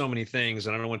good at so many things,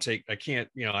 and I don't want to take, I can't,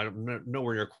 I'm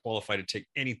nowhere near qualified to take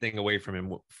anything away from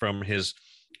him, from his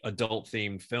adult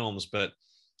themed films, but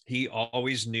he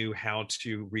always knew how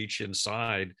to reach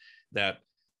inside that,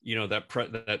 that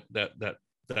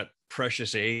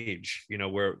precious age,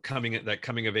 where that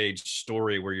coming of age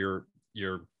story where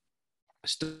you're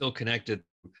still connected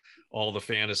to all the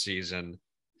fantasies, and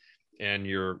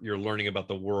you're learning about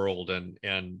the world,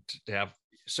 and to have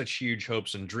such huge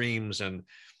hopes and dreams, and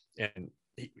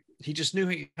he just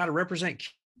knew how to represent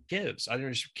kids. I don't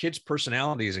know, kids'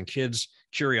 personalities and kids'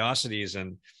 curiosities,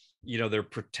 and their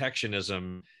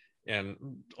protectionism and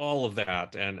all of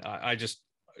that. And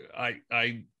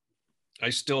I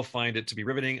still find it to be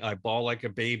riveting. I bawl like a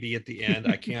baby at the end.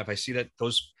 I can't, if I see that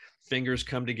those fingers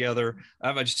come together,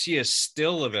 if I just see a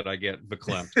still of it, I get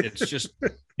verklempt. It's just,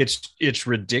 it's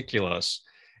ridiculous.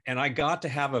 And I got to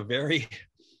have a very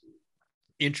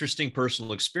interesting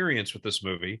personal experience with this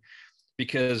movie,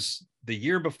 because the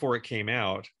year before it came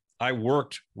out, I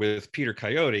worked with Peter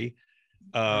Coyote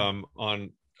on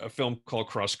a film called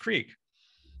Cross Creek.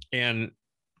 And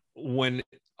when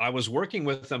I was working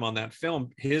with him on that film,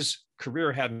 his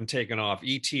career hadn't taken off.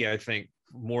 E.T., I think,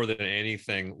 more than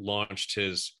anything, launched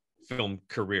his film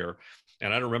career.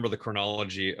 And I don't remember the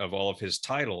chronology of all of his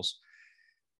titles,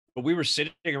 but we were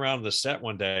sitting around the set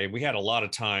one day. We had a lot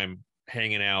of time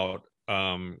hanging out,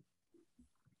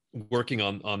 working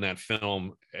on that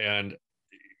film. And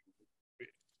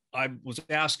I was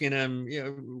asking him,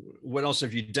 what else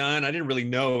have you done? I didn't really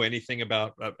know anything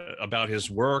about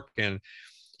his work. And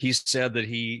he said that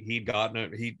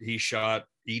he shot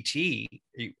E.T.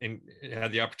 and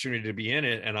had the opportunity to be in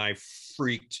it. And I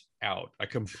freaked out. I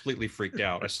completely freaked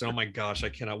out. I said, oh my gosh, I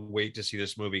cannot wait to see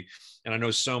this movie. And I know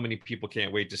so many people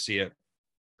can't wait to see it.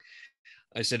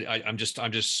 I said, I'm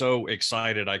just so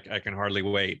excited. I can hardly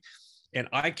wait. And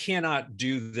I cannot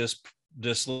do this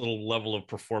little level of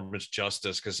performance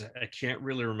justice, because I can't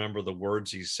really remember the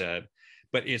words he said,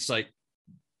 but it's like,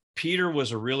 Peter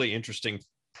was a really interesting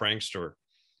prankster,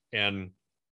 and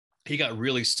he got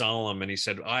really solemn, and he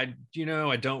said, I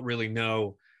don't really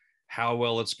know how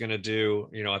well it's going to do.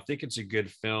 I think it's a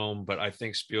good film, but I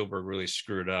think Spielberg really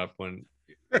screwed up when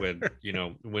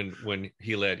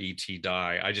he let E.T.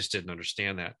 die. I just didn't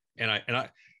understand that. And I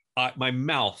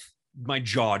my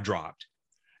jaw dropped.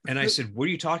 And I said, what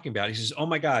are you talking about? He says, oh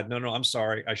my God, no, I'm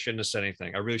sorry. I shouldn't have said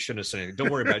anything. I really shouldn't have said anything.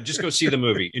 Don't worry about it. Just go see the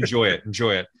movie. Enjoy it.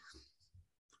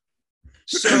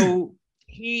 So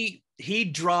he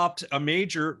dropped a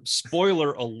major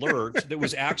spoiler alert that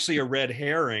was actually a red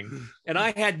herring, and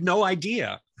I had no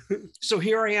idea. So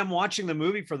here I am watching the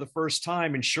movie for the first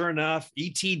time, and sure enough,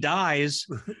 E.T. dies.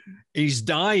 He's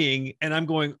dying, and I'm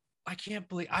going, I can't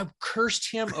believe I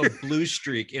cursed him a blue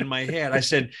streak in my head. I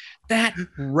said, that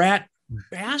rat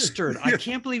bastard, I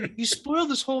can't believe you spoiled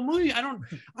this whole movie. I don't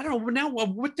know now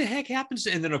what the heck happens.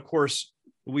 And then of course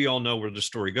we all know where the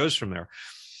story goes from there.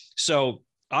 So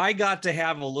I got to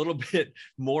have a little bit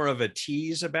more of a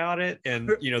tease about it,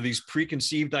 and these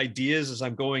preconceived ideas as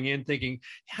I'm going in thinking,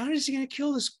 how is he going to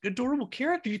kill this adorable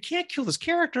character? You can't kill this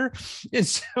character. And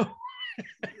so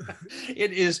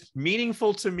it is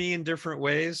meaningful to me in different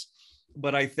ways,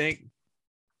 but I think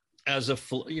as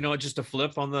just a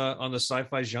flip on the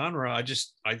sci-fi genre, I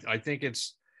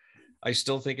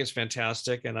still think it's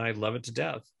fantastic, and I love it to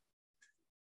death.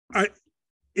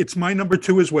 It's my number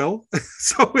 2 as well.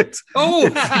 So it's well,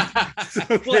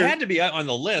 it had to be on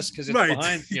the list because it's right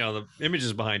behind, the image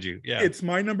is behind you. Yeah, it's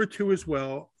my number 2 as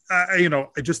well. I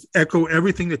just echo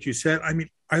everything that you said. I mean,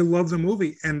 I love the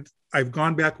movie, and I've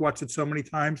gone back, watched it so many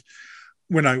times.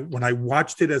 When I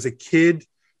watched it as a kid,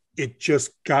 it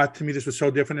just got to me. This was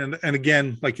so different. And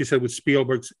again, like you said, with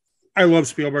I love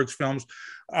Spielberg's films.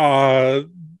 I'd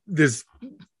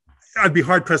be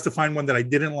hard pressed to find one that I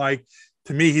didn't like.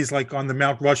 To me, he's like on the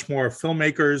Mount Rushmore of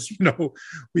filmmakers.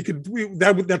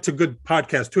 That's a good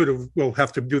podcast too. We'll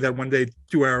have to do that one day,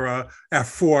 do our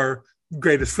 4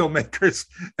 greatest filmmakers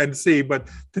and see. But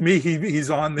to me, he's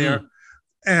on there.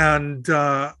 And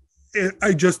the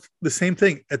same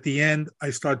thing at the end, I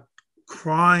start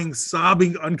crying,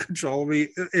 sobbing uncontrollably.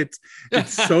 It's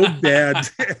so bad.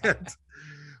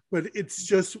 But it's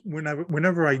just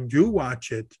whenever I do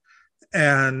watch it,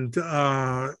 and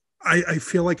I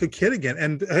feel like a kid again.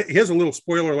 And here's a little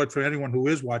spoiler alert for anyone who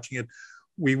is watching it.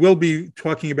 We will be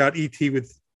talking about E.T.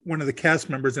 with one of the cast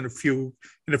members in a few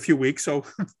weeks, so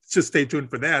just stay tuned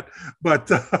for that.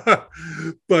 But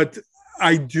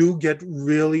I do get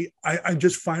really, I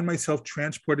just find myself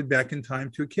transported back in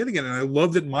time to a kid again. And I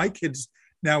love that my kids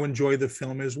now enjoy the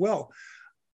film as well.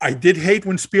 I did hate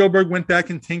when Spielberg went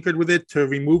back and tinkered with it to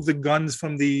remove the guns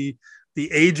from the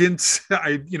the agents.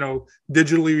 I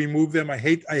digitally remove them. I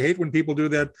hate when people do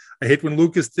that. I hate when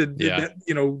Lucas did that,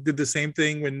 did the same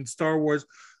thing when Star Wars.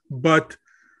 But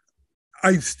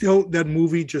that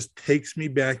movie just takes me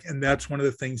back, and that's one of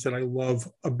the things that I love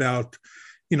about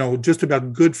just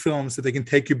about good films, that they can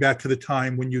take you back to the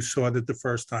time when you saw it the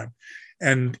first time.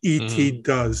 And E.T.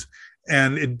 does.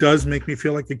 And it does make me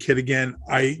feel like a kid again.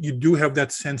 You do have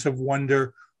that sense of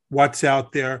wonder, what's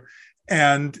out there.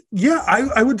 And yeah,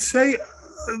 I would say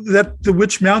that the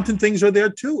Witch Mountain things are there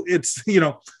too. It's,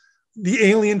 the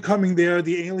alien coming there,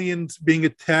 the aliens being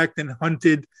attacked and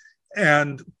hunted.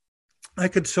 And I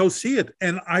could so see it.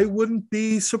 And I wouldn't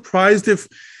be surprised if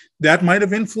that might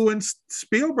have influenced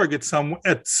Spielberg at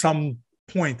some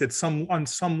point, on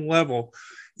some level,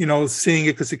 seeing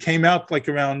it, because it came out like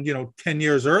around 10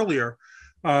 years earlier,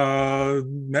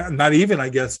 not even, I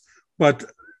guess,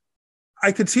 but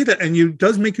I could see that, and it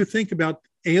does make you think about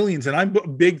aliens, and I'm a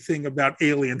big thing about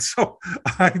aliens, so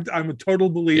I'm a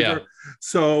total believer. Yeah.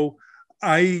 So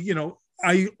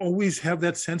I always have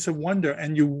that sense of wonder,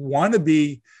 and you want to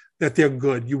be that they're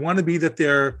good, you want to be that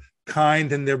they're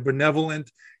kind and they're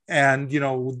benevolent, and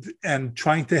and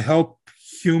trying to help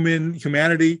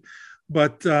humanity.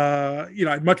 But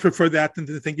I'd much prefer that than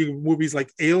to thinking of movies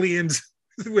like Aliens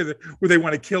where they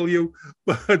want to kill you.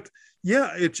 But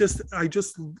yeah,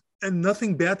 and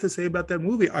nothing bad to say about that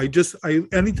movie.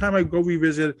 Anytime I go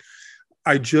revisit it,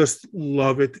 I just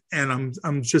love it, and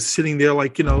I'm just sitting there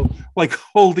like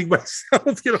holding myself,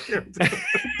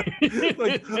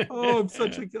 like, oh,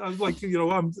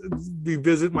 I'm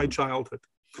revisit my childhood.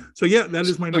 So yeah, that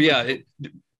is my number. Yeah.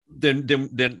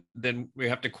 Then we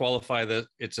have to qualify that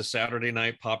it's a Saturday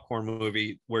night popcorn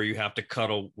movie where you have to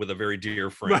cuddle with a very dear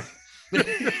friend. Right.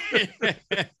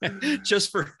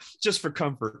 just for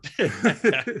comfort.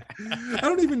 I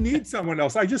don't even need someone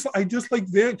else. I just like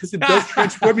that, because it does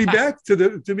transport me back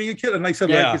to being a kid. And like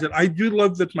I said, I do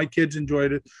love that my kids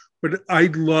enjoyed it, but I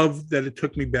love that it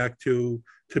took me back to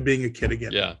being a kid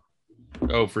again. Yeah.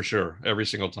 Oh, for sure. Every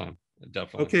single time.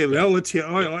 Definitely. Okay, well, let's hear.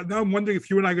 Oh, now I'm wondering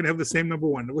if you and I are going to have the same number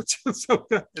one. Which is so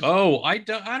good. Oh, I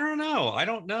don't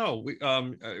know.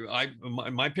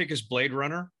 My pick is Blade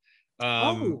Runner.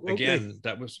 Okay. Again,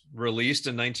 that was released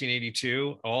in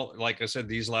 1982. Like I said,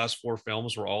 these last four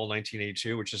films were all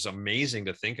 1982, which is amazing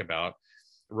to think about.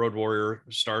 Road Warrior,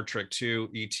 Star Trek II,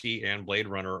 E.T., and Blade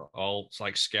Runner all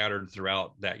like scattered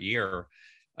throughout that year.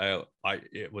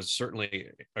 It was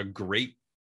certainly a great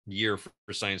year for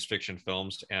science fiction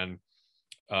films, and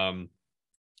I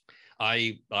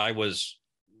was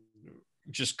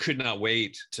just could not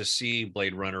wait to see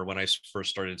Blade Runner when I first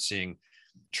started seeing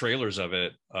trailers of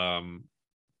it.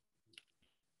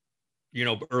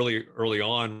 Early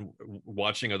on,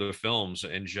 watching other films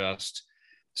and just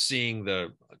seeing the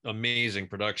amazing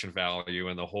production value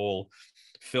and the whole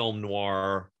film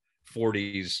noir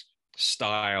 40s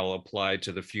style applied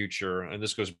to the future. And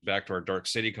this goes back to our Dark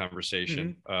City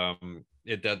conversation.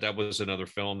 That was another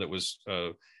film that was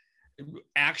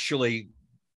actually,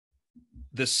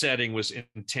 the setting was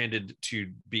intended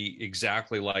to be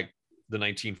exactly like the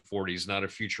 1940s, not a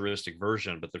futuristic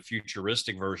version, but the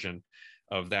futuristic version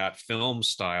of that film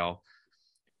style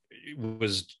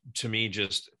was, to me,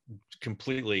 just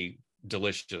completely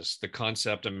delicious. The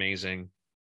concept amazing.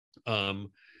 And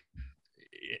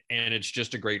it's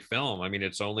just a great film. I mean,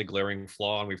 its only glaring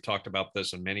flaw, and we've talked about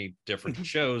this in many different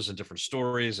shows and different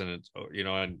stories, and it's,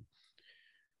 and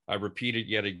I repeat it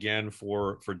yet again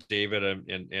for David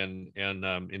and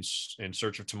in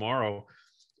Search of Tomorrow,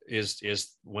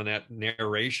 is when that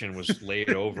narration was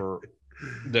laid over,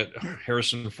 that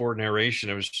Harrison Ford narration,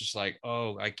 it was just like,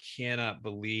 oh, I cannot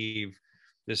believe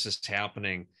this is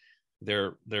happening.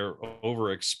 They're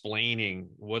over explaining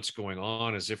what's going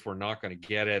on as if we're not going to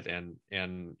get it. And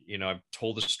I've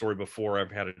told the story before. I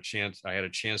had a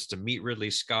chance to meet Ridley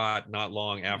Scott not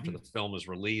long after the film was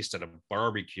released at a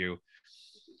barbecue,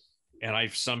 and I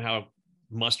somehow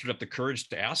mustered up the courage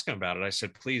to ask him about it. I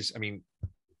said, please, I mean,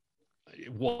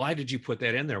 why did you put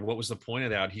that in there? What was the point of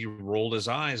that? He rolled his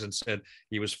eyes and said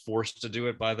he was forced to do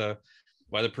it by the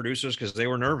producers because they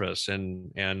were nervous, and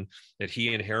that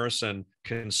he and Harrison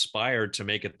conspired to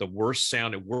make it the worst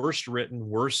written,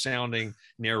 worst sounding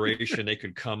narration they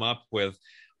could come up with,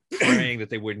 praying that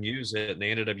they wouldn't use it, and they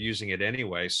ended up using it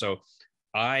anyway. So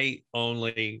I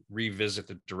only revisit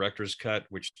the director's cut,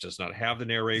 which does not have the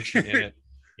narration in it.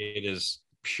 It is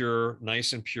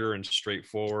nice and pure and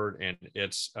straightforward, and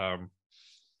it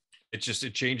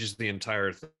changes the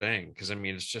entire thing. Because I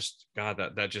mean, it's just, God,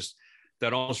 that just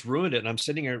that almost ruined it. And I'm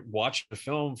sitting here watching the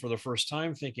film for the first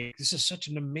time thinking, this is such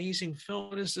an amazing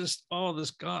film. What is this? Oh,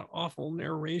 this god awful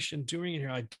narration doing it here.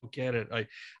 I don't get it.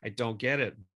 I don't get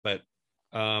it. But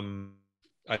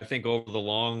I think over the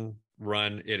long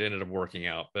run, it ended up working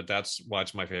out. But that's why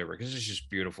it's my favorite, because it's just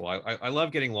beautiful. I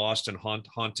love getting lost in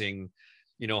haunting,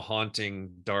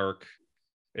 dark,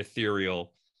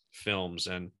 ethereal films.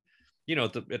 And,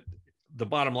 the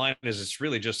bottom line is it's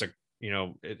really just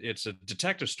it's a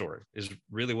detective story is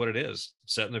really what it is,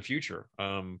 set in the future.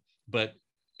 But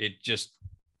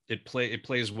it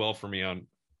plays well for me on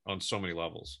so many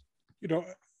levels.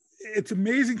 It's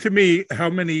amazing to me how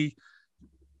many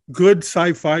good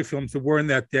sci-fi films there were in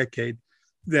that decade,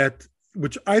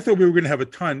 which I thought we were going to have a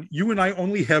ton. You and I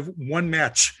only have one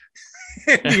match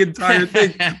in the entire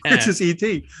thing, which is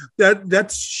E.T.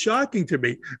 That's shocking to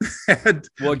me.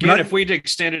 Well, again, if we'd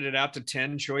extended it out to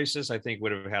 10 choices, I think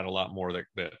would have had a lot more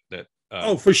that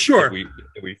for sure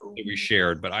we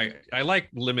shared. But I like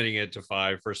limiting it to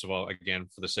 5. First of all, again,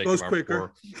 for the sake of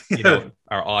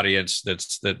our audience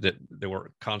that they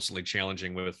were constantly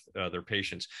challenging with their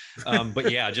patience.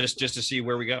 But yeah, just to see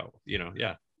where we go.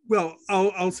 Yeah. Well,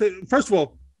 I'll say, first of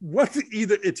all,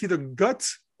 it's either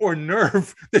guts or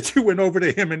nerve that you went over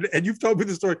to him and you've told me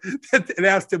the story and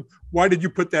asked him, why did you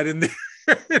put that in there?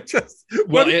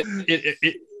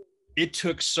 It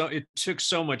took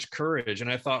so much courage.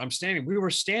 And I thought, we were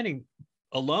standing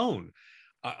alone.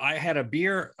 I had a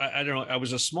beer. I don't know. I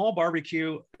was a small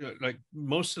barbecue, like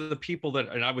most of the people that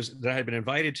I had been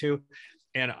invited to.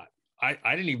 And I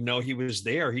didn't even know he was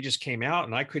there. He just came out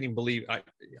and I couldn't even believe,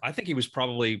 I think he was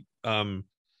probably,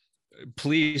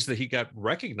 pleased that he got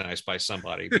recognized by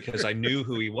somebody, because I knew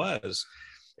who he was.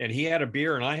 And he had a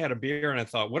beer and I had a beer, and I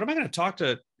thought, what am I going to talk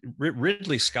to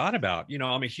Ridley Scott about?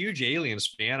 I'm a huge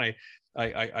Aliens fan.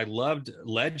 I loved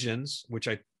Legends, which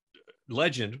I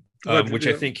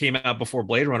think came out before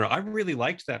Blade Runner. I really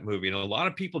liked that movie, and a lot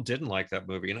of people didn't like that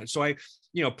movie. And so I,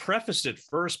 prefaced it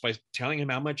first by telling him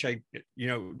how much I,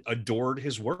 adored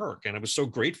his work, and I was so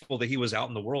grateful that he was out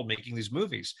in the world making these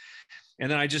movies. And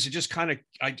then it just kind of,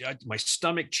 my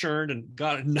stomach churned and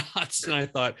got nuts, and I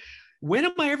thought, when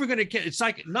am I ever going to get? It's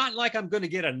not like I'm going to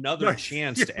get another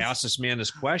chance to ask this man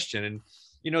this question.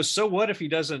 And so what if he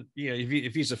doesn't,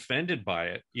 if he's offended by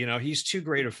it, he's too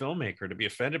great a filmmaker to be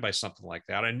offended by something like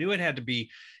that. I knew it had to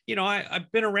be,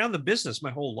 I've been around the business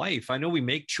my whole life. I know we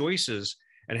make choices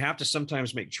and have to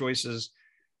sometimes make choices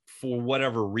for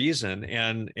whatever reason.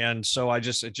 And so it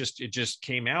just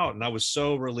came out. And I was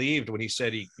so relieved when he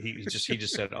said, he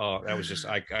just said, oh, that was just,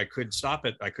 I couldn't stop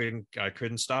it. I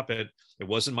couldn't stop it. It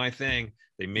wasn't my thing.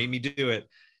 They made me do it.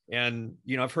 And,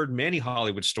 I've heard many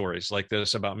Hollywood stories like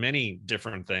this about many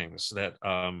different things that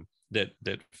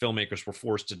filmmakers were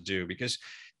forced to do, because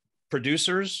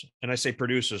producers, and I say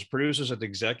producers at the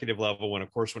executive level, when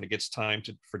it gets time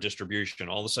for distribution,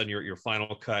 all of a sudden your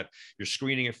final cut, you're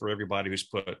screening it for everybody who's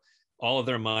put all of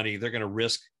their money. They're going to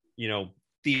risk,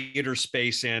 theater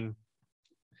space in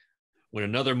when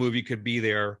another movie could be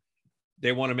there.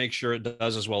 They want to make sure it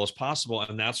does as well as possible.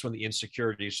 And that's when the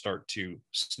insecurities start to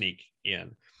sneak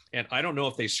in. And I don't know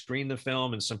if they screened the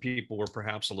film, and some people were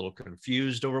perhaps a little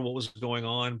confused over what was going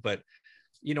on. But,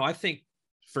 I think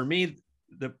for me,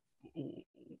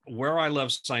 where I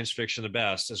love science fiction the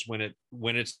best is when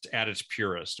it's at its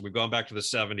purest. We've gone back to the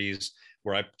 70s,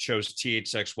 where I chose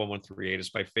THX 1138.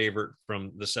 It's my favorite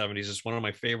from the 70s. It's one of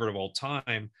my favorite of all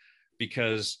time,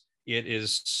 because it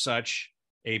is such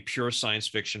a pure science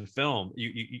fiction film.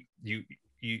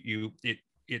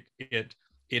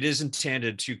 It is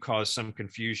intended to cause some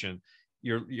confusion.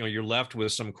 You're left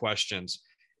with some questions,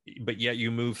 but yet you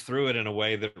move through it in a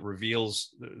way that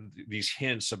reveals these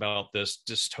hints about this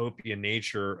dystopian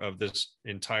nature of this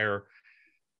entire,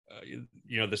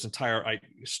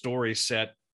 story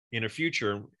set in a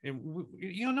future. And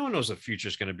no one knows what the future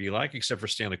is going to be like, except for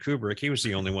Stanley Kubrick. He was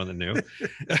the only one that knew.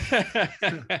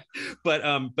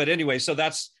 But anyway, so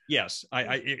that's, yes,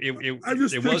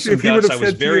 it was some guts. I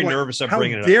was very nervous of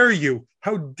bringing it up.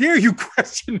 How dare you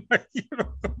question my,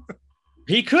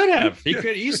 He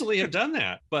could easily have done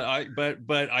that, but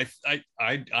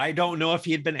I don't know if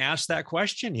he had been asked that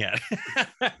question yet.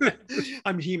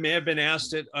 I mean, he may have been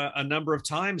asked it a number of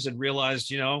times and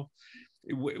realized,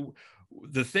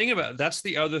 that's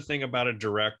the other thing about a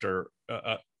director.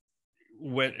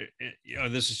 When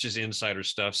this is just insider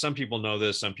stuff. Some people know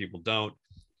this, some people don't.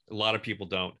 A lot of people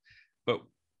don't. But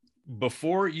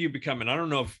before you become, and I don't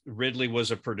know if Ridley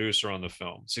was a producer on the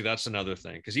film. See, that's another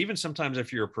thing. Because even sometimes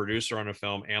if you're a producer on a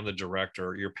film and the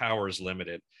director, your power is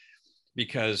limited.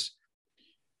 Because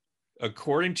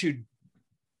according to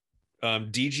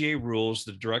DGA rules,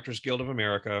 the Directors Guild of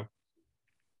America,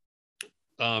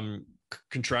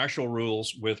 contractual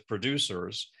rules with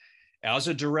producers. As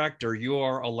a director, you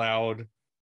are allowed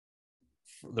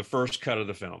the first cut of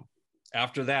the film.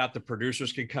 After that, the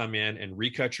producers can come in and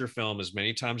recut your film as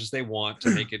many times as they want to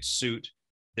make it suit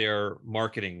their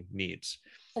marketing needs.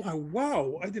 Oh,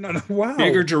 wow. I did not know. Wow.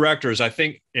 Bigger directors, I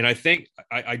think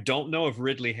I don't know if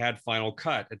Ridley had final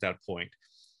cut at that point.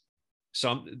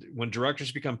 When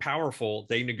directors become powerful,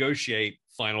 they negotiate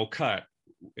final cut.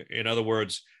 In other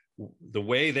words, the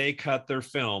way they cut their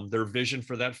film, their vision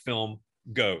for that film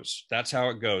goes. That's how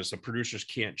it goes. The producers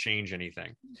can't change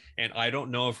anything. And I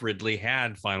don't know if Ridley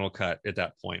had final cut at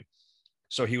that point.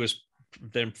 So he was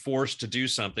then forced to do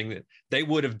something that they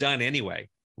would have done anyway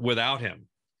without him,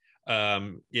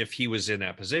 if he was in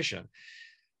that position.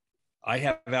 I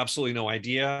have absolutely no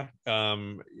idea,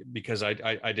 because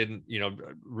I didn't,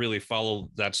 really follow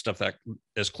that stuff that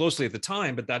as closely at the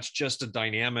time, but that's just a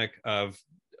dynamic of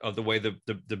the way the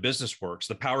business works,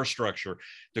 the power structure.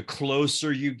 The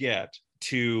closer you get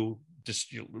to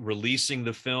just releasing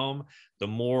the film, the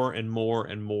more and more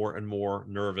and more and more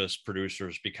nervous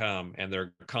producers become, and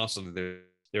they're constantly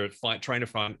they're trying to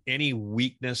find any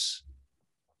weakness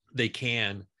they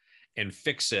can and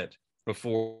fix it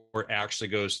before it actually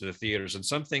goes to the theaters. And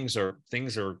some things are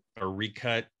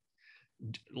recut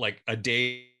like a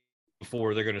day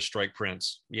before they're going to strike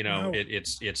prints. Wow.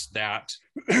 It's that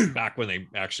back when they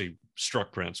actually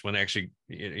struck prints, when they actually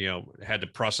had to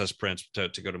process prints to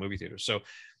go to movie theaters. So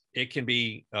it can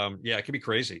be it can be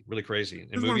crazy, really crazy.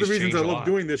 This is one of the reasons I love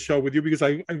doing this show with you, because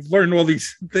I've learned all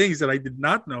these things that I did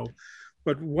not know.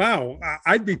 But wow,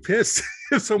 I'd be pissed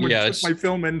if someone took my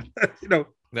film and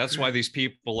That's why these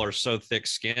people are so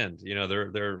thick-skinned.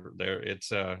 They're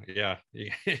it's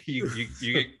you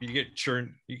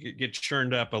get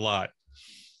churned up a lot.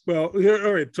 Well,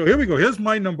 all right. So here we go. Here's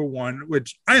my number one,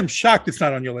 which I am shocked it's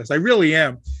not on your list. I really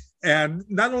am. And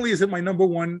not only is it my number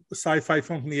one sci-fi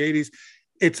film from the 80s,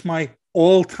 it's my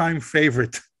all-time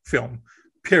favorite film.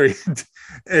 Period.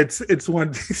 It's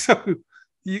one. So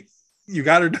you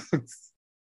got to know.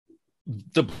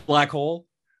 The Black Hole.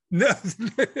 No,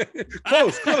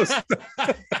 close.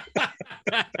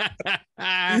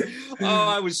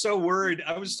 I was so worried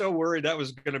that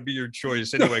was going to be your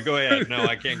choice. Anyway, go ahead. No,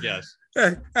 I can't guess.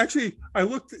 Actually, I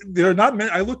looked. There are not many.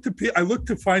 I looked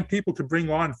to find people to bring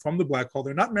on from the Black Hole.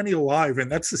 There are not many alive, and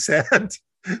that's the sad.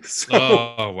 So,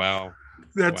 oh wow.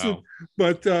 That's wow.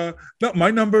 But no,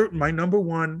 my number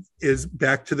one is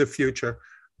Back to the Future,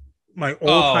 my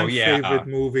all-time favorite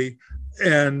movie,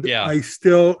 and I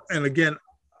still, and again,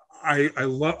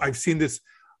 I've seen this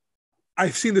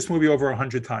movie over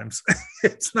 100 times.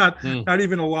 It's not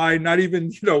even a lie, not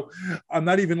even, I'm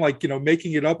not even like,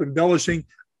 making it up, embellishing.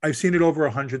 I've seen it over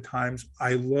 100 times.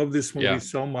 I love this movie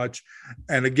so much.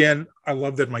 And again, I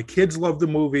love that my kids love the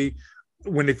movie.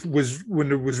 When it was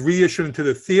reissued into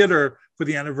the theater for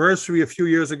the anniversary a few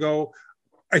years ago,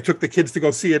 I took the kids to go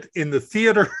see it in the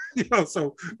theater,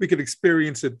 so we could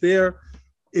experience it there.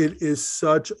 It is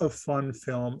such a fun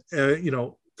film.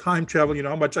 Time travel,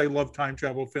 how much I love time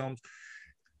travel films.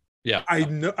 Yeah.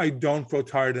 I don't grow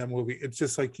tired of that movie. It's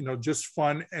just like, just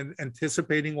fun and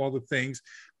anticipating all the things,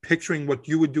 picturing what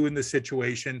you would do in the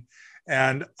situation.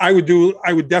 And I would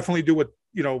definitely do what,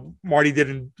 Marty did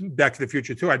in Back to the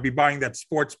Future too. I'd be buying that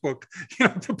sports book,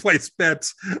 to place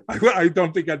bets. I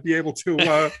don't think I'd be able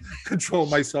to control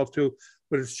myself too,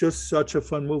 but it's just such a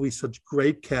fun movie, such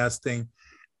great casting.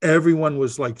 Everyone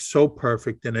was like so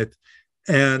perfect in it.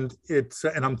 And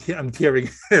I'm tearing.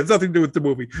 It has nothing to do with the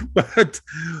movie, but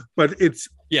it's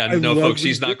folks,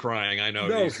 he's not crying. I know.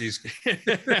 No. He's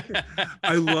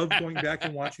I love going back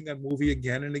and watching that movie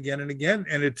again and again and again,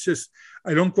 and it's just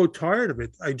I don't go tired of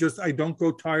it. I don't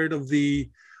go tired of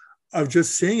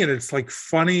just seeing it. It's like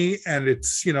funny, and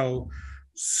it's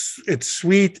it's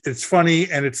sweet, it's funny,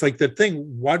 and it's like that thing.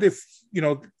 What if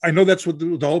I know that's what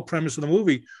the whole premise of the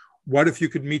movie. What if you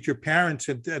could meet your parents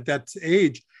at that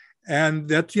age? And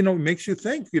that, makes you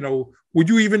think, would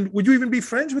you even be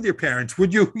friends with your parents?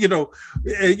 Would you,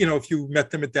 if you met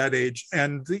them at that age?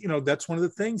 And, that's one of the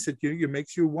things that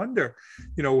makes you wonder,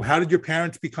 how did your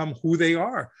parents become who they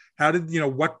are? How did,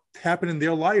 what happened in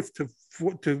their life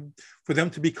for them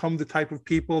to become the type of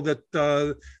people that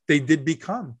they did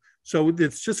become? So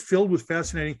it's just filled with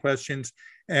fascinating questions.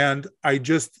 And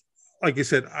like I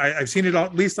said, I've seen it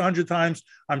at least 100 times.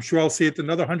 I'm sure I'll see it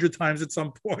another 100 times at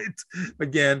some point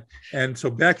again. And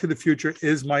so Back to the Future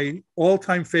is my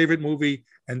all-time favorite movie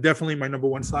and definitely my number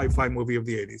one sci-fi movie of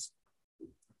the 80s.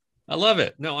 I love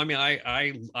it. No, I mean,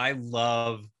 I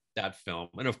love that film.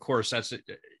 And of course, that's,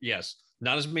 yes,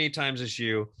 not as many times as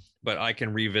you, but I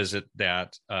can revisit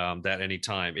that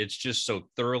anytime. It's just so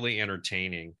thoroughly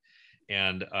entertaining.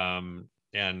 And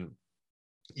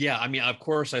yeah, I mean, of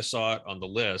course I saw it on the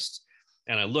list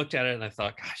and I looked at it and I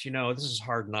thought, gosh, this is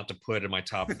hard not to put in my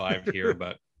top 5 here,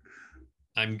 but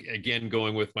I'm again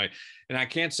going with and I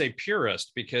can't say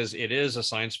purist because it is a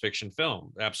science fiction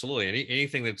film. Absolutely.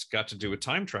 Anything that's got to do with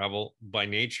time travel by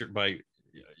nature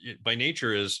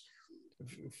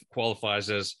qualifies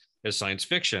as science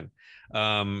fiction.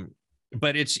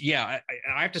 But it's, I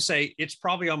have to say it's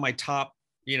probably on my top,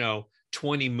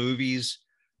 20 movies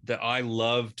that I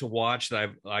love to watch, that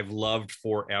I've loved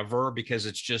forever, because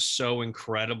it's just so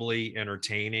incredibly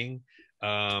entertaining.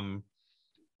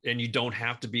 And you don't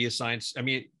have to be it's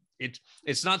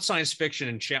not science fiction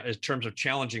in terms of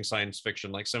challenging science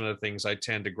fiction, like some of the things I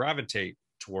tend to gravitate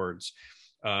towards.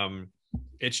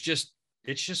 It's just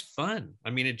fun. I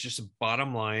mean, it's just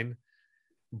bottom line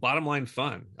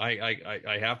fun.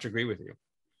 I have to agree with you.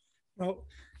 Well,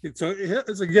 so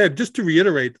again, just to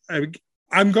reiterate,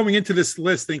 I'm going into this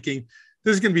list thinking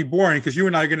this is going to be boring because you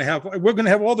and I we're going to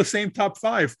have all the same top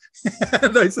 5.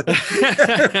 And I said,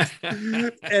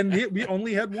 and we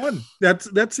only had one.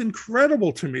 That's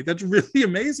incredible to me. That's really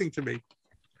amazing to me.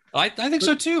 I think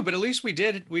so too, but at least we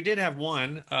did have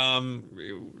one,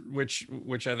 which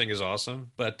I think is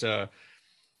awesome. But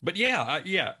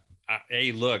yeah.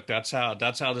 Hey, look, that's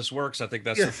how this works. I think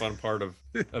that's the fun part of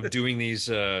doing these,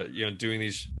 doing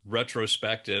these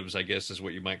retrospectives, I guess is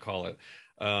what you might call it.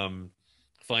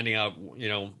 Finding out,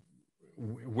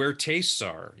 where tastes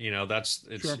are,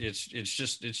 it's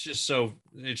just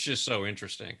so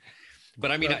interesting.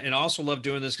 But I mean, and I also love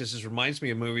doing this because this reminds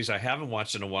me of movies I haven't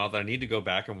watched in a while that I need to go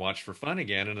back and watch for fun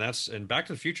again. And Back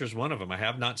to the Future is one of them. I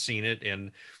have not seen it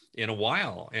in a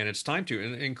while, and it's time to,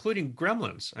 including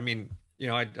Gremlins. I mean,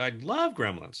 I love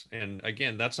Gremlins. And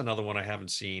again, that's another one I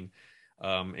haven't seen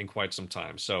in quite some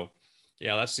time. So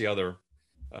yeah, that's the other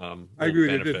I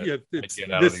agree with it.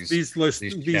 These lists,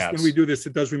 when we do this,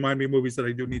 it does remind me of movies that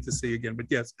I do need to see again. But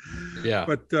yes, yeah.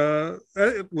 But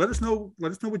let us know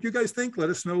what you guys think. Let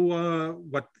us know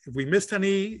what if we missed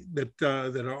any that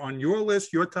are on your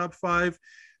list, your top 5,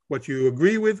 what you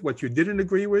agree with, what you didn't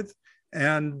agree with,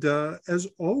 and as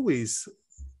always,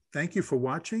 thank you for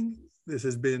watching. This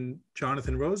has been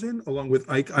Jonathan Rosen along with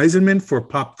Ike Eisenman for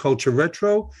Pop Culture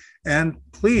Retro, and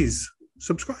please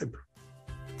subscribe.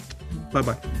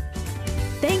 Bye-bye.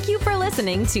 Thank you for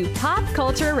listening to Pop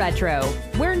Culture Retro,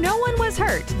 where no one was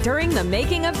hurt during the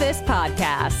making of this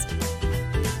podcast.